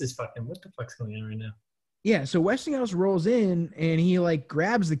attention. Like, this is fucking, what the fuck's going on right now? Yeah, so Westinghouse rolls in and he like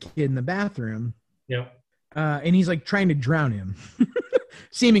grabs the kid in the bathroom, Yeah. and he's like trying to drown him,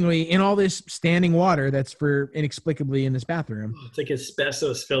 seemingly in all this standing water that's for inexplicably in this bathroom. It's like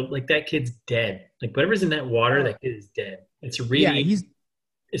asbestos filled. Like that kid's dead. Like whatever's in that water, Oh, that kid is dead. It's yeah, really he's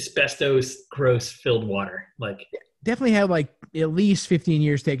asbestos, gross filled water. Like, definitely had like at least 15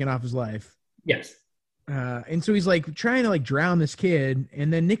 years taken off his life. yes. And so he's like trying to like drown this kid,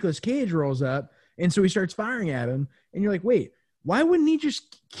 and then Nicolas Cage rolls up, and so he starts firing at him, and you're like, wait, why wouldn't he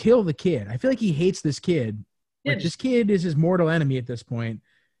just kill the kid? I feel like he hates this kid. Yeah, Like this kid is his mortal enemy at this point.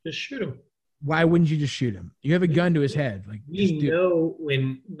 just shoot him. Why wouldn't you just shoot him? You have a gun to his head. Like just We do. know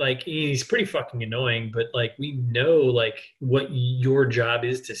when, like, he's pretty fucking annoying, but like, we know, like, what your job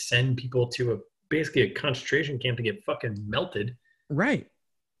is to send people to basically a concentration camp to get fucking melted. Right.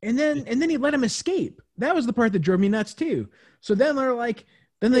 And then he let him escape. That was the part that drove me nuts too. So then they're like,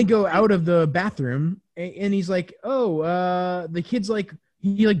 then they go out of the bathroom, and he's like, oh, the kid's like,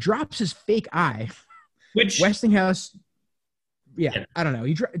 he like drops his fake eye. Which, Westinghouse, yeah. I don't know.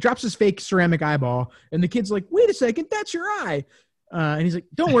 He drops his fake ceramic eyeball, and the kid's like, wait a second, that's your eye. And he's like,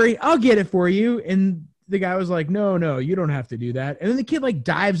 don't worry, I'll get it for you. And the guy was like, no, you don't have to do that. And then the kid like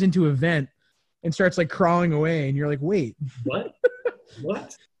dives into a vent and starts like crawling away. And you're like, wait, what?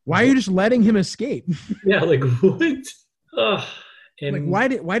 What? why are you just letting him escape? Yeah, like, what? Oh, and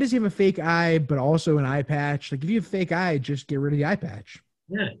Like, why does he have a fake eye, but also an eye patch? Like, if you have a fake eye, just get rid of the eye patch.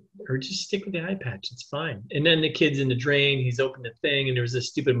 yeah, or just stick with the eye patch. It's fine. And then the kid's in the drain. He's opened the thing, and there was this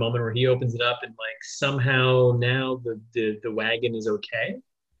stupid moment where he opens it up, and like somehow now the wagon is okay.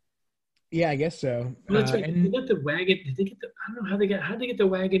 Yeah, I guess so. Well, that's right. They And got the wagon. Did they get the? I don't know how they get the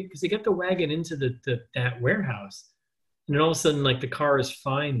wagon, because they got the wagon into the that warehouse, and then all of a sudden like the car is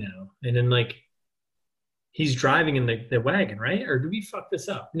fine now, and then like he's driving in the wagon, right? Or do we fuck this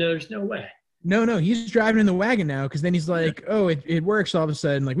up? No, there's no way. no, he's driving in the wagon now because then he's like, oh, it works all of a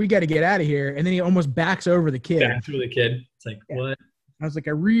sudden. Like, we got to get out of here. And then he almost backs over the kid. Back through the kid. It's like, Yeah. what? I was like,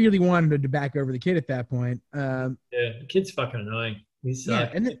 I really wanted him to back over the kid at that point. Yeah, the kid's fucking annoying. He's Yeah,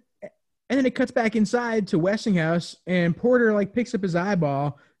 and then it cuts back inside to Westinghouse, and Porter like picks up his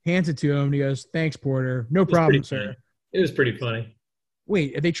eyeball, hands it to him, and he goes, "Thanks, Porter. No problem, sir." It was pretty funny.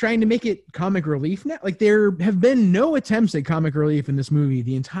 Wait, are they trying to make it comic relief now? Like, there have been no attempts at comic relief in this movie,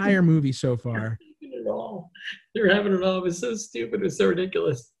 the entire movie so far. It all. They're having it all. It was so stupid. It was so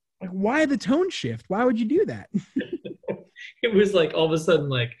ridiculous. Like, why the tone shift? Why would you do that? It was like all of a sudden,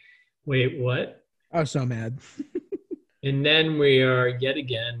 like, wait, what? I was so mad. And then we are yet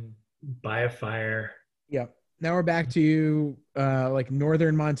again by a fire. Yep. Now we're back to like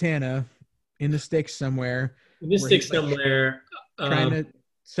northern Montana in the sticks somewhere, In this Where stick he's, like, somewhere. trying to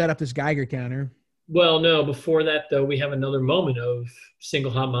set up this Geiger counter. Well, no, before that though, we have another moment of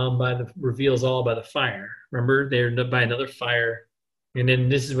single hot mom reveals all by the fire. Remember, they're by another fire, and then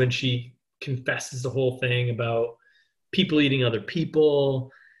this is when she confesses the whole thing about people eating other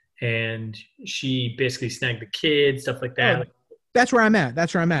people, and she basically snagged the kid, stuff like that. Oh, that's where I'm at.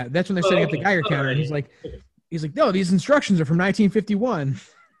 That's when they're setting up the okay. Geiger counter, and he's like, no, these instructions are from 1951.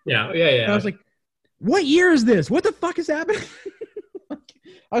 Yeah. And I was like, what year is this? What the fuck is happening?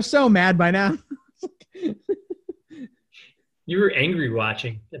 I was so mad by now. You were angry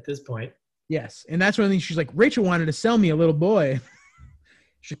watching at this point. Yes. And that's when she's like, Rachel wanted to sell me a little boy.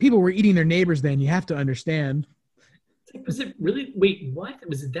 People were eating their neighbors then. You have to understand. It's like, was it really? Wait, what?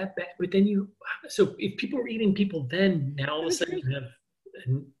 Was it that bad? But then so if people were eating people then, now all of a sudden you have,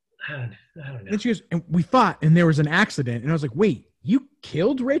 I don't know. And she goes, and we fought, and there was an accident. And I was like, wait, you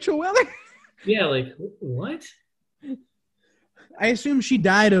killed Rachel Weller? Yeah, like, what? I assume she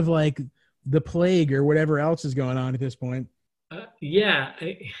died of like the plague or whatever else is going on at this point. Yeah.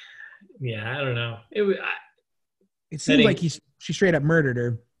 I don't know. It seemed like she straight up murdered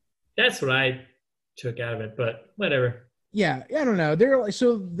her. That's what I took out of it, but whatever. Yeah, I don't know.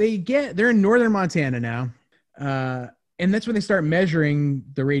 They're in northern Montana now, and that's when they start measuring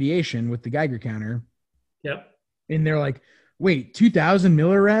the radiation with the Geiger counter. Yep. And they're like, "Wait, 2,000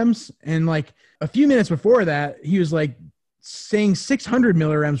 millirems?" And like a few minutes before that, he was like saying 600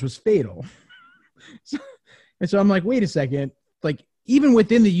 millirems was fatal. And so I'm like, "Wait a second! Like even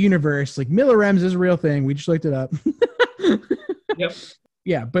within the universe, like millirems is a real thing. We just looked it up." Yep.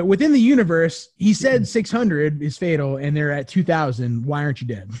 Yeah, but within the universe, he said 600 is fatal, and they're at 2,000. Why aren't you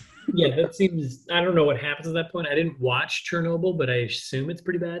dead? Yeah, that seems. I don't know what happens at that point. I didn't watch Chernobyl, but I assume it's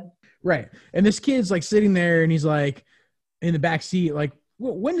pretty bad. Right. And this kid's like sitting there, and he's like in the back seat, like,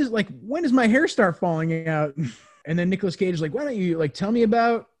 when does my hair start falling out? And then Nicolas Cage is like, why don't you like tell me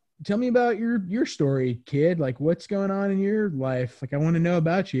about tell me about your story, kid. Like, what's going on in your life? Like, I want to know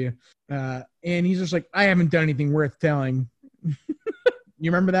about you. And he's just like, I haven't done anything worth telling. You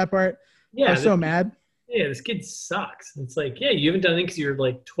remember that part? I Yeah, was so mad. this kid sucks. It's like, yeah, you haven't done it because you're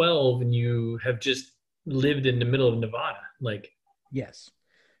like 12 and you have just lived in the middle of Nevada. Like, Yes.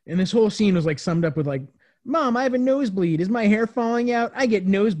 And this whole scene was like summed up with like, Mom, I have a nosebleed. Is my hair falling out? I get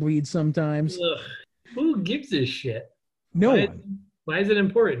nosebleeds sometimes. ugh, who gives a shit? No Why, one. why is it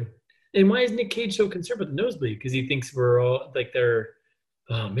important? And why is Nick Cage so concerned with the nosebleed? Because he thinks we're all like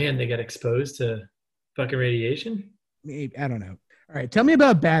oh man, they got exposed to fucking radiation. Maybe, I don't know. All right. Tell me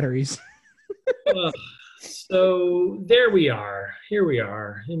about batteries. Ugh. So there we are. Here we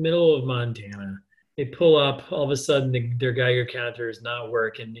are in the middle of Montana. They pull up. All of a sudden, their Geiger counter is not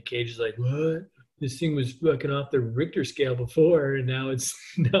working. Nick Cage is like, "What? This thing was fucking off the Richter scale before, and now it's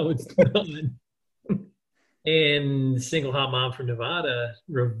now it's not." And single hot mom from Nevada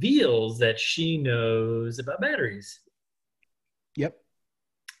reveals that she knows about batteries, Yep.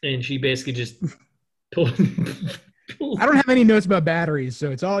 and she basically just pulled. I don't have any notes about batteries, so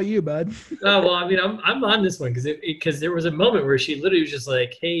it's all you, bud. Oh well, I mean, I'm on this one because there was a moment where she literally was just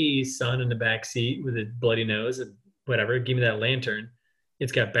like, "Hey, son," in the back seat with a bloody nose and whatever. Give me that lantern.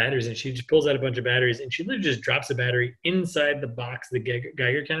 It's got batteries, and she just pulls out a bunch of batteries, and she literally just drops a battery inside the box of the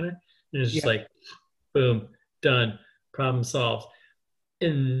Geiger counter, and it's just like, boom, done, problem solved.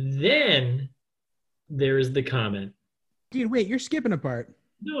 And then there is the comment. Dude, wait, you're skipping a part.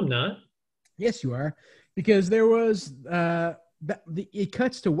 No, I'm not. Yes, you are. Because there was it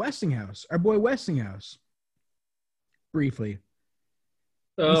cuts to Westinghouse, our boy Westinghouse. Briefly.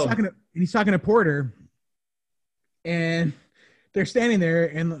 Oh, He's talking to Porter, and they're standing there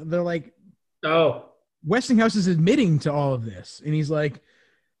and they're like, oh, Westinghouse is admitting to all of this. And he's like,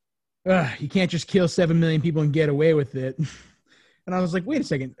 you can't just kill 7 million people and get away with it. And I was like, wait a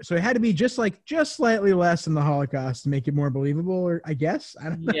second. So it had to be just slightly less than the Holocaust to make it more believable, or I guess. I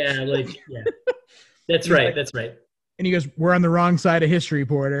don't know. yeah, yeah. That's right. Like, that's right. And he goes, we're on the wrong side of history,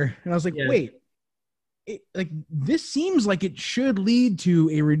 Porter. And I was like, yeah. wait, this seems like it should lead to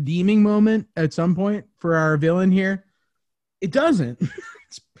a redeeming moment at some point for our villain here. It doesn't.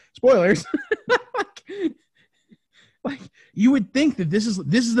 Spoilers. like you would think that this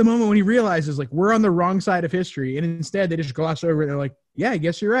is the moment when he realizes like we're on the wrong side of history, and instead they just gloss over it. They're like, yeah, I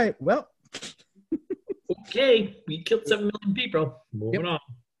guess you're right. Well, okay, we killed 7 million people. Moving on.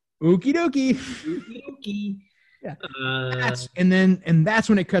 Okie dokie. Okie dokie. Yeah. That's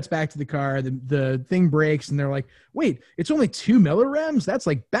when it cuts back to the car. The thing breaks, and they're like, wait, it's only 2 millirems? That's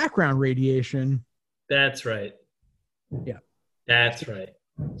like background radiation. That's right. Yeah. That's right.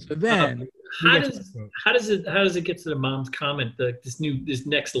 So then how does it get to the mom's comment? This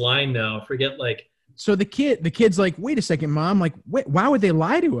next line though, forget like so the kid's like, wait a second, Mom, like why would they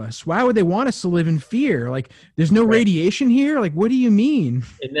lie to us? Why would they want us to live in fear? Like there's no radiation here? Like what do you mean?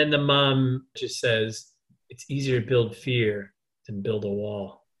 And then the mom just says it's easier to build fear than build a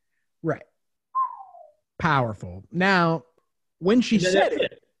wall. Right. Powerful. Now, when she said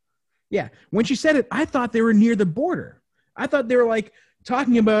it, when she said it, I thought they were near the border. I thought they were like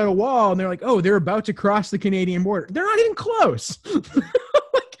talking about a wall, and they're like, oh, they're about to cross the Canadian border. They're not even close.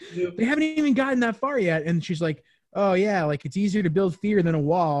 They haven't even gotten that far yet. And she's like, oh, yeah, like it's easier to build fear than a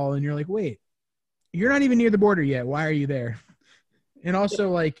wall. And you're like, wait, you're not even near the border yet. Why are you there? And also,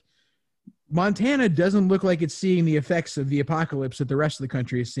 like, Montana doesn't look like it's seeing the effects of the apocalypse that the rest of the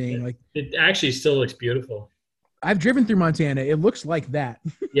country is seeing. Like, it actually still looks beautiful. I've driven through Montana. It looks like that.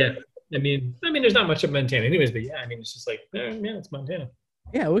 Yeah. I mean, there's not much of Montana anyways, but yeah, I mean, it's just like, yeah, it's Montana.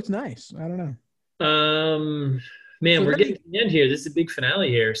 Yeah, it looks nice. I don't know. Man, so we're getting to the end here. This is a big finale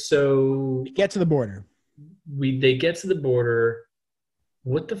here. So get to the border. They get to the border.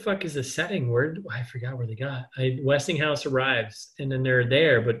 What the fuck is the setting? I forgot where they got. Westinghouse arrives, and then they're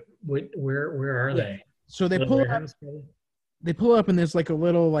there, but where are they? So they pull up. They pull up, and there's like a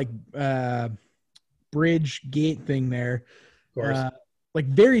little like bridge gate thing there. Of course. Like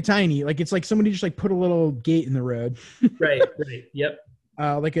very tiny. Like it's like somebody just like put a little gate in the road. Right. Yep.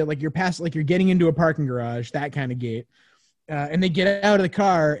 Like you're you're getting into a parking garage, that kind of gate. And they get out of the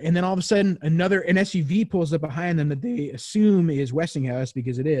car, and then all of a sudden an SUV pulls up behind them that they assume is Westinghouse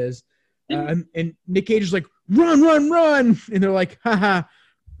because it is. And Nick Cage is like, run. And they're like, haha,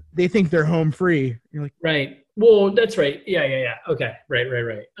 they think they're home free. You're like, right. Well, that's right. Yeah. Okay. Right.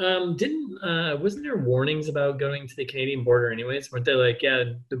 Wasn't there warnings about going to the Canadian border anyways? Weren't they like, yeah,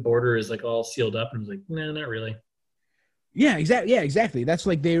 the border is like all sealed up? And I was like, no, not really. Yeah, exactly. Yeah, exactly. That's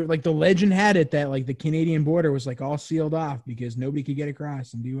like the legend had it that like the Canadian border was like all sealed off because nobody could get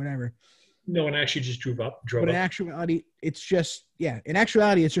across and do whatever. No one actually just drove up. but in actuality, it's just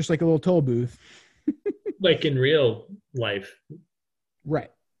like a little toll booth. Like in real life.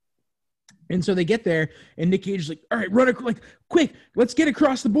 Right. And so they get there, and Nick Cage is like, all right, like, quick, let's get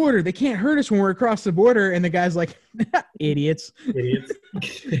across the border. They can't hurt us when we're across the border. And the guy's like, idiots. Idiots.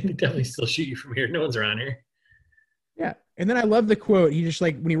 They can definitely still shoot you from here. No one's around here. Yeah. And then I love the quote. He just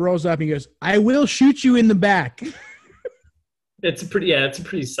like, when he rolls up, he goes, I will shoot you in the back. It's a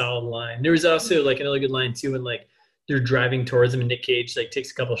pretty solid line. There was also like another good line too, when like they're driving towards him and Nick Cage like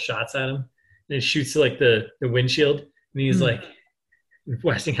takes a couple shots at him and it shoots like the windshield. And he's like,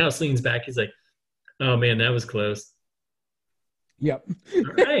 Westinghouse leans back. He's like, "Oh man, that was close." Yep. All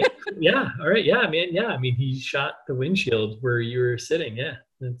right. Yeah. All right. Yeah, man. Yeah. I mean, he shot the windshield where you were sitting. Yeah.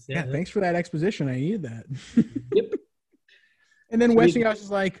 Thanks for that exposition. I needed that. Yep. And then Westinghouse is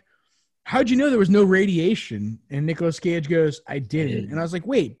like, how'd you know there was no radiation? And Nicolas Cage goes, I didn't. And I was like,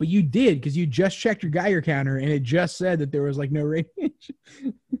 wait, but you did, because you just checked your Geiger counter and it just said that there was like no radiation.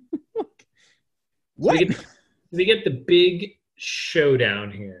 What? So we get the big showdown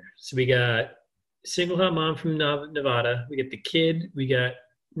here. So we got Single Hot Mom from Nevada. We get the kid. We got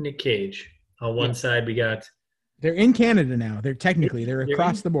Nick Cage. On one side, we got... They're in Canada now. They're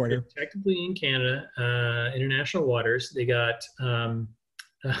across the border. They're technically in Canada, international waters. They got, I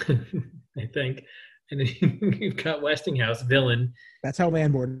think, and then you've got Westinghouse, villain. That's how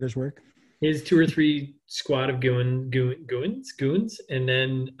land borders work. His 2 or 3 squad of goons, and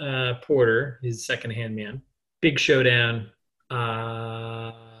then Porter, his second-hand man. Big showdown.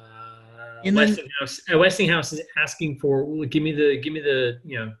 Westinghouse is asking for, give me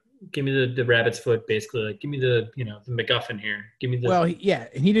the rabbit's foot, basically. Like, give me the MacGuffin here. Give me the. Well, yeah,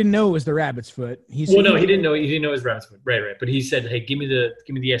 and he didn't know it was the rabbit's foot. He didn't know it was rabbit's foot. Right. But he said, hey, give me the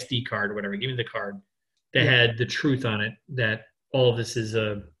SD card or whatever. Give me the card that had the truth on it. That all of this is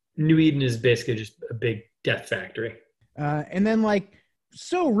New Eden is basically just a big death factory. And then like.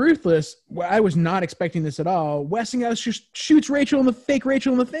 So ruthless. I was not expecting this at all. Westinghouse just shoots fake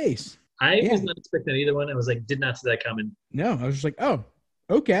Rachel in the face. I was not expecting either one. I was like, did not see that coming. No, I was just like, oh,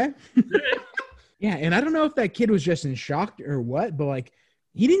 okay. Yeah, and I don't know if that kid was just in shock or what, but like,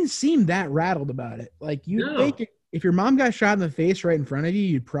 he didn't seem that rattled about it. Like, think if your mom got shot in the face right in front of you,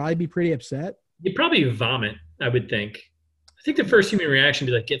 you'd probably be pretty upset. You'd probably vomit, I would think. I think the first human reaction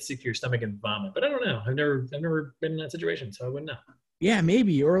would be like, get sick to your stomach and vomit. But I don't know. I've never been in that situation, so I wouldn't know. Yeah,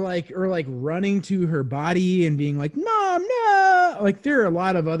 maybe. Or like running to her body and being like, Mom, no. Like, there are a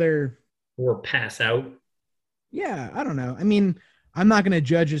lot of other. Or pass out. Yeah, I don't know. I mean, I'm not going to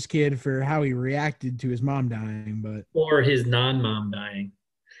judge this kid for how he reacted to his mom dying, but. Or his non-mom dying.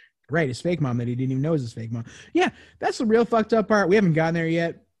 Right, his fake mom that he didn't even know was his fake mom. Yeah, that's the real fucked up part. We haven't gotten there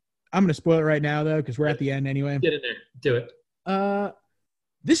yet. I'm going to spoil it right now, though, because we're at the end anyway. Get in there. Do it.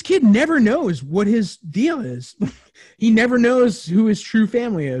 This kid never knows what his deal is. He never knows who his true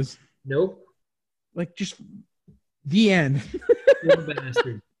family is. Nope. Like, just the end. What a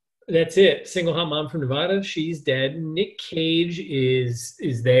bastard. That's it. Single hot mom from Nevada. She's dead. Nick Cage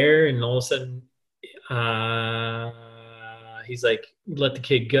is there, and all of a sudden, he's like, let the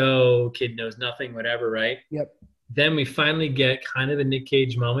kid go. Kid knows nothing, whatever, right? Yep. Then we finally get kind of a Nick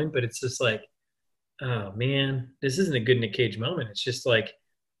Cage moment, but it's just like, oh, man, this isn't a good Nick Cage moment. It's just like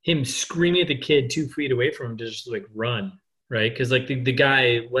him screaming at the kid 2 feet away from him to just like run, right? Because like the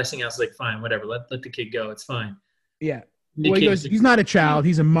guy, Westinghouse is like, fine, whatever, let the kid go. It's fine. Yeah. Well, he goes, he's not a child.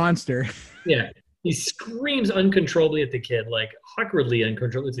 He's a monster. Yeah. He screams uncontrollably at the kid, like awkwardly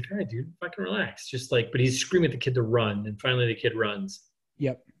uncontrollably. It's like, all right, dude, fucking relax. Just like, but he's screaming at the kid to run. And finally the kid runs.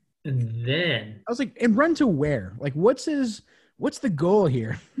 Yep. And then I was like, and run to where? Like, what's the goal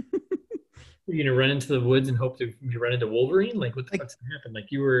here? You're going to run into the woods and hope to run into Wolverine? Like, what the fuck's going to happen?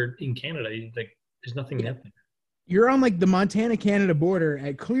 Like, you were in Canada. There's nothing happening. You're on like the Montana-Canada border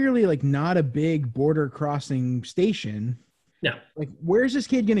at clearly like not a big border crossing station. No. Like, where's this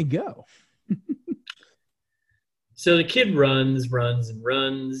kid going to go? So the kid runs.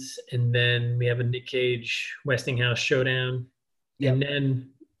 And then we have a Nick Cage Westinghouse showdown. Yep. And then,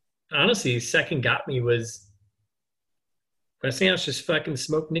 honestly, second got me was Westinghouse just fucking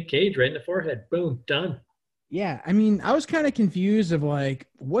smoked Nick Cage right in the forehead. Boom, done. Yeah, I mean, I was kind of confused of like,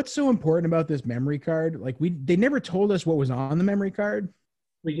 what's so important about this memory card? Like, they never told us what was on the memory card.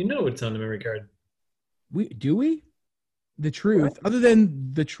 Well, you know what's on the memory card. We? The truth. Other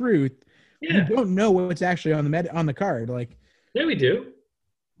than the truth, yeah. We don't know what's actually on the card. Like, yeah, we do.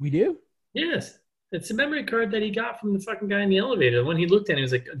 We do? Yes. It's a memory card that he got from the fucking guy in the elevator. When he looked at it, he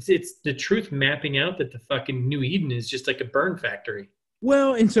was like, it's the truth mapping out that the fucking New Eden is just like a burn factory.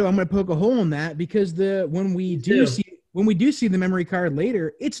 Well, and so I'm going to poke a hole in that because when we do see when we do see the memory card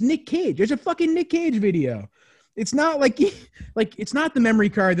later, it's Nick Cage. There's a fucking Nick Cage video. It's not like it's not the memory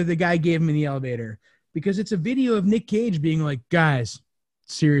card that the guy gave him in the elevator, because it's a video of Nick Cage being like, guys,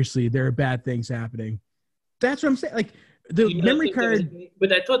 seriously, there are bad things happening. That's what I'm saying. Like the memory card.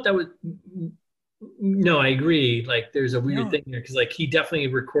 But I thought that was, no, I agree. Like there's a weird thing there, because like he definitely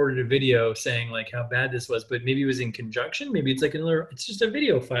recorded a video saying like how bad this was, but maybe it was in conjunction. Maybe it's like it's just a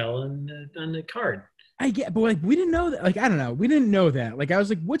video file on the card. I get, but like we didn't know that. Like I don't know, we didn't know that. Like I was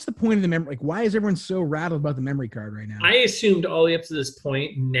like, what's the point of the memory? Like why is everyone so rattled about the memory card right now? I assumed all the way up to this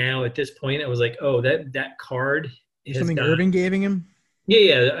point. Now at this point, I was like, oh, that card is something Irving gave him.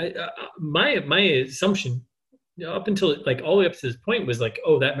 Yeah. My assumption up until like all the way up to this point was like,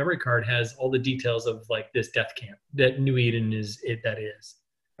 oh, that memory card has all the details of like this death camp that New Eden is.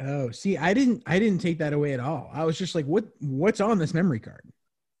 Oh, see, I didn't take that away at all. I was just like, what's on this memory card?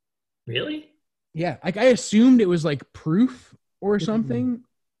 Really? Yeah, like I assumed it was like proof or something.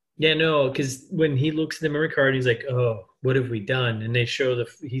 Yeah, no, because when he looks at the memory card, he's like, "Oh, what have we done?" And they show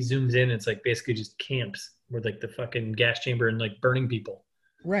he zooms in. It's like basically just camps with like the fucking gas chamber and like burning people.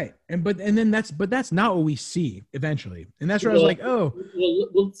 Right, but that's not what we see eventually, and that's where I was like, "Oh,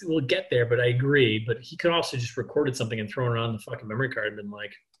 we'll get there." But I agree. But he could also just recorded something and thrown it on the fucking memory card and been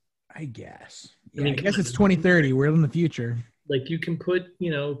like, "I guess." Yeah, I guess it's 2030. We're in the future. Like you can put,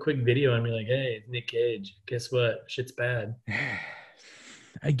 a quick video and be like, hey, it's Nick Cage. Guess what? Shit's bad.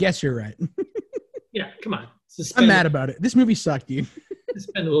 I guess you're right. Yeah, come on. I'm mad about it. This movie sucked, dude.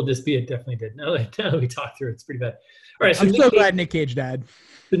 Suspend a little disbelief. It definitely did. Now we talked through it. It's pretty bad. All right. So I'm so glad Nick Cage died.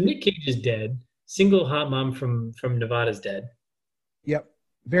 So Nick Cage is dead. Single hot mom from Nevada's dead. Yep.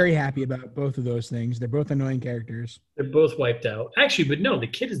 Very happy about both of those things. They're both annoying characters. They're both wiped out. Actually, but no, the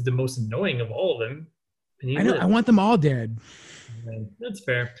kid is the most annoying of all of them. I know. I want them all dead. That's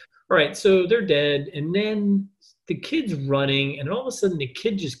fair. All right, so they're dead, and then the kid's running, and all of a sudden the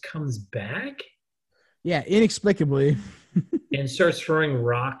kid just comes back. Yeah, inexplicably. And starts throwing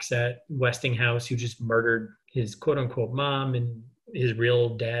rocks at Westinghouse, who just murdered his quote-unquote mom and his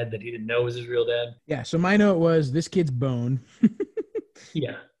real dad that he didn't know was his real dad. Yeah, so my note was, this kid's boned.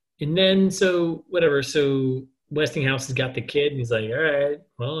 Yeah. And then, so Westinghouse has got the kid, and he's like, all right,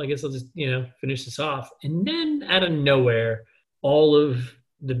 well, I guess I'll just, finish this off. And then out of nowhere, all of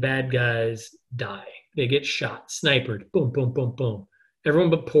the bad guys die. They get shot, sniped, boom, boom, boom, boom. Everyone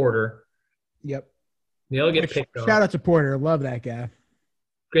but Porter. Yep. They all get picked off. Shout out to Porter. Love that guy.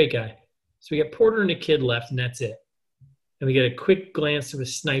 Great guy. So we got Porter and a kid left, and that's it. And we get a quick glance of a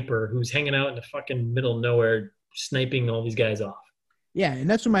sniper who's hanging out in the fucking middle of nowhere, sniping all these guys off. Yeah, and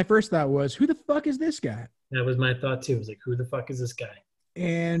that's what my first thought was, who the fuck is this guy? That was my thought too. I was like, who the fuck is this guy?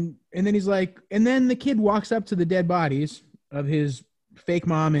 And then he's like, and then the kid walks up to the dead bodies of his fake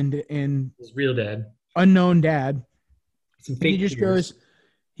mom and his real dad, unknown dad. He just goes,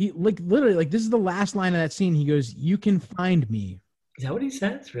 he like literally like this is the last line of that scene. He goes, "You can find me." Is that what he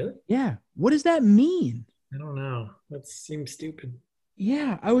says? Really? Yeah. What does that mean? I don't know. That seems stupid.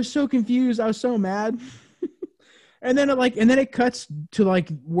 Yeah, I was so confused. I was so mad. And then it cuts to like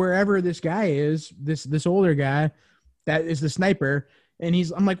wherever this guy is, this older guy that is the sniper. And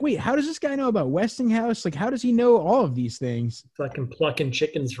I'm like, wait, how does this guy know about Westinghouse? Like, how does he know all of these things? Fucking plucking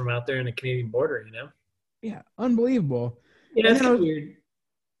chickens from out there in the Canadian border, Yeah, unbelievable. Yeah, that's weird.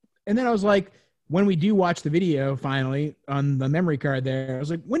 And then I was like, when we do watch the video finally on the memory card there, I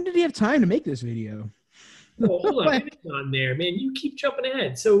was like, when did he have time to make this video? Oh, hold on, on there, man. You keep jumping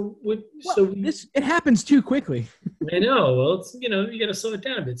ahead. It happens too quickly. I know. Well, it's you got to slow it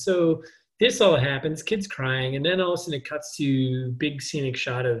down a bit. So this all happens, kids crying, and then all of a sudden it cuts to big scenic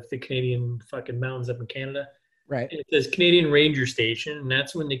shot of the Canadian fucking mountains up in Canada. Right. And it says Canadian Ranger Station, and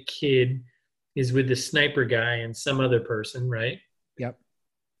that's when the kid is with the sniper guy and some other person, right? Yep.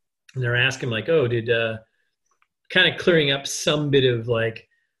 And they're asking like, oh, did kind of clearing up some bit of like,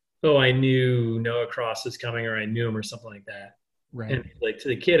 oh, I knew Noah Cross was coming, or I knew him, or something like that. Right. And like to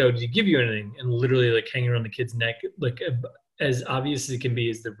the kid, oh, did he give you anything? And literally like hanging around the kid's neck, like as obvious as it can be,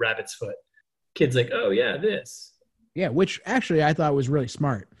 is the rabbit's foot. Kid's like, oh yeah, this. Yeah, which actually I thought was really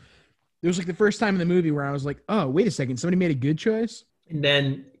smart. It was like the first time in the movie where I was like, oh, wait a second, somebody made a good choice. And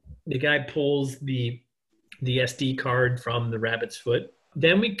then the guy pulls the SD card from the rabbit's foot.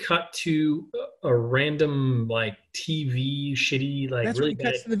 Then we cut to a random like TV shitty like. That's really what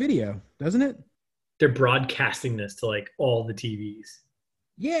cuts to the video, doesn't it? They're broadcasting this to like all the TVs.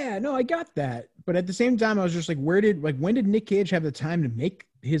 Yeah, no, I got that, but at the same time, I was just like, when did Nick Cage have the time to make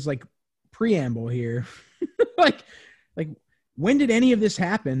his like preamble here? like, when did any of this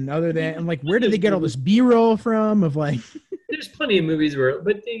happen other than, and like, where did they get all this B-roll from of like, There's plenty of movies where,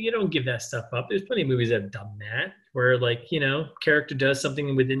 but you don't give that stuff up. There's plenty of movies that have done that, where like, character does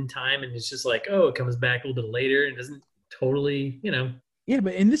something within time and it's just like, oh, it comes back a little bit later and doesn't totally, yeah,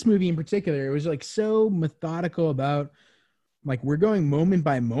 but in this movie in particular, it was like so methodical about like, we're going moment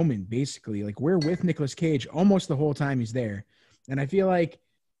by moment, basically. Like, we're with Nicolas Cage almost the whole time he's there. And I feel like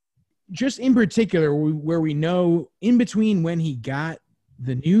just in particular, where we know in between when he got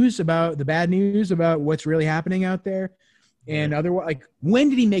the news about the bad news about what's really happening out there, and otherwise, like, when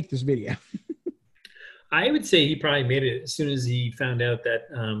did he make this video? I would say he probably made it as soon as he found out that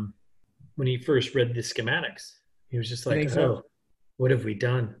when he first read the schematics, he was just like, oh, what have we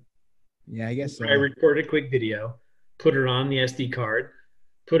done? Yeah, I guess so. I recorded a quick video, put it on the SD card,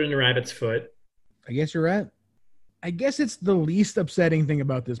 put it in a rabbit's foot. I guess you're right. I guess it's the least upsetting thing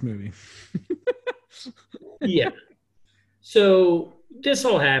about this movie. Yeah. So this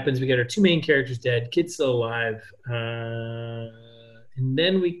all happens. We got our two main characters dead, kid's still alive. And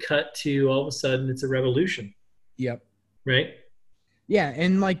then we cut to all of a sudden it's a revolution. Yep. Right? Yeah.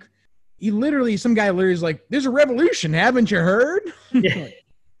 And like, some guy literally is like, there's a revolution. Haven't you heard? Yeah.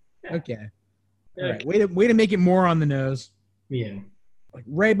 Okay. All right. Way to make it more on the nose. Yeah. Like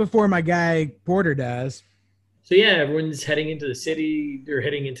right before my guy Porter dies. So yeah, everyone's heading into the city. They're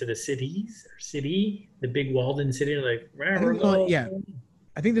heading into the city, the big Walden city. Like,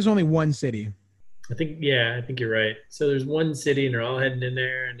 I think there's only one city. I think you're right. So there's one city, and they're all heading in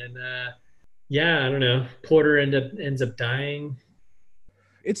there, and then, I don't know. Porter ends up dying.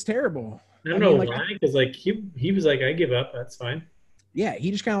 It's terrible. I don't know why, because like he was like, I give up. That's fine. Yeah,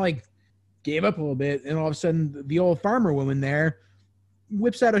 he just kind of like gave up a little bit, and all of a sudden, the old farmer woman there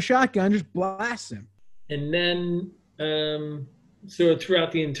whips out a shotgun, just blasts him. And then, so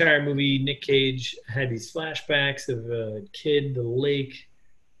throughout the entire movie, Nick Cage had these flashbacks of a kid, the lake,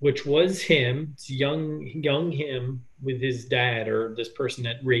 which was him. It's young him with his dad, or this person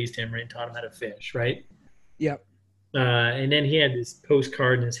that raised him, right, and taught him how to fish, right? Yep. And then he had this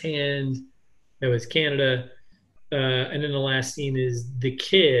postcard in his hand that was Canada. And then the last scene is the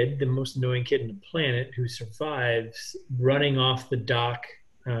kid, the most annoying kid on the planet, who survives running off the dock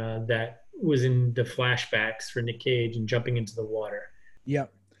that was in the flashbacks for Nick Cage and jumping into the water.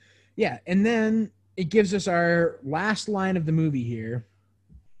 Yep. Yeah. And then it gives us our last line of the movie here,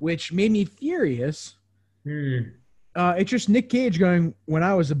 which made me furious. It's just Nick Cage going, when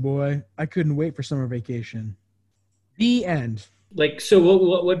I was a boy, I couldn't wait for summer vacation. The end. Like, so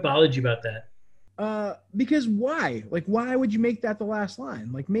what bothered you about that? Because why? Like, why would you make that the last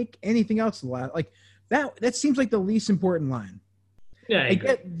line? Like, make anything else the last. Like, that seems like the least important line. Yeah, I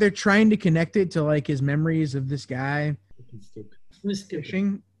get they're trying to connect it to like his memories of this guy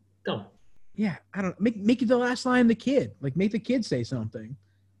fishing. Dumb. Yeah, I don't make it the last line. The kid, like, make the kid say something.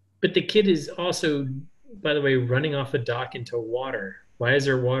 But the kid is also, by the way, running off a dock into water. Why is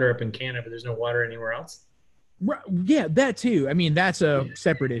there water up in Canada, but there's no water anywhere else? Yeah, that too. I mean, that's a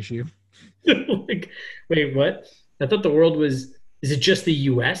separate issue. Like, wait, what? I thought the world was. Is it just the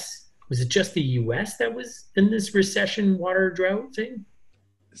U.S.? Was it just the U.S. that was in this recession, water drought thing?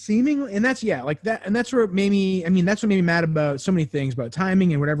 Seemingly, and that's like that, and that's what made me. I mean, that's what made me mad about so many things, about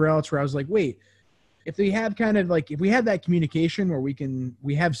timing and whatever else. Where I was like, wait, if we have if we have that communication where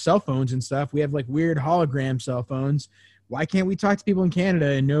we have cell phones and stuff, we have like weird hologram cell phones. Why can't we talk to people in Canada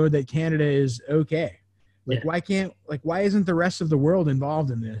and know that Canada is okay? Like, why isn't the rest of the world involved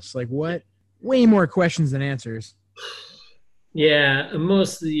in this? Like, what? Way more questions than answers. Yeah,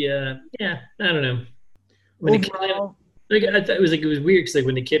 mostly. I don't know. When Overall, I thought it was weird because like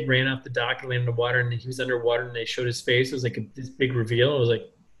when the kid ran off the dock and landed in the water and he was underwater and they showed his face, it was like this big reveal. It was like,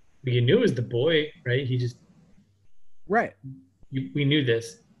 you knew it was the boy, right? He just right. We knew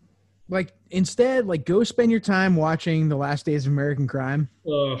this. Like, instead, like, go spend your time watching The Last Days of American Crime.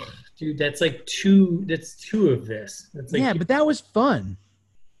 Oh, dude, that's like two. That's two of this. That's like, yeah, but that was fun.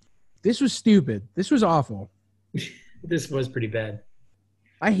 This was stupid. This was awful. This was pretty bad.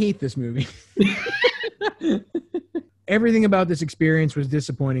 I hate this movie. Everything about this experience was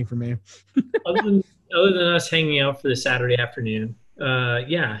disappointing for me. other than us hanging out for the Saturday afternoon.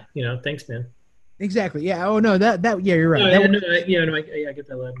 Thanks, man. Exactly. Yeah. Oh no, yeah, you're right. I get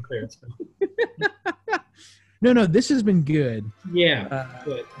that loud and clear. It's fine. No, this has been good. Yeah.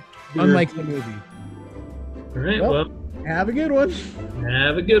 Unlike the movie. All right. Well, have a good one.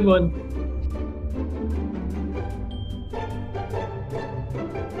 Have a good one.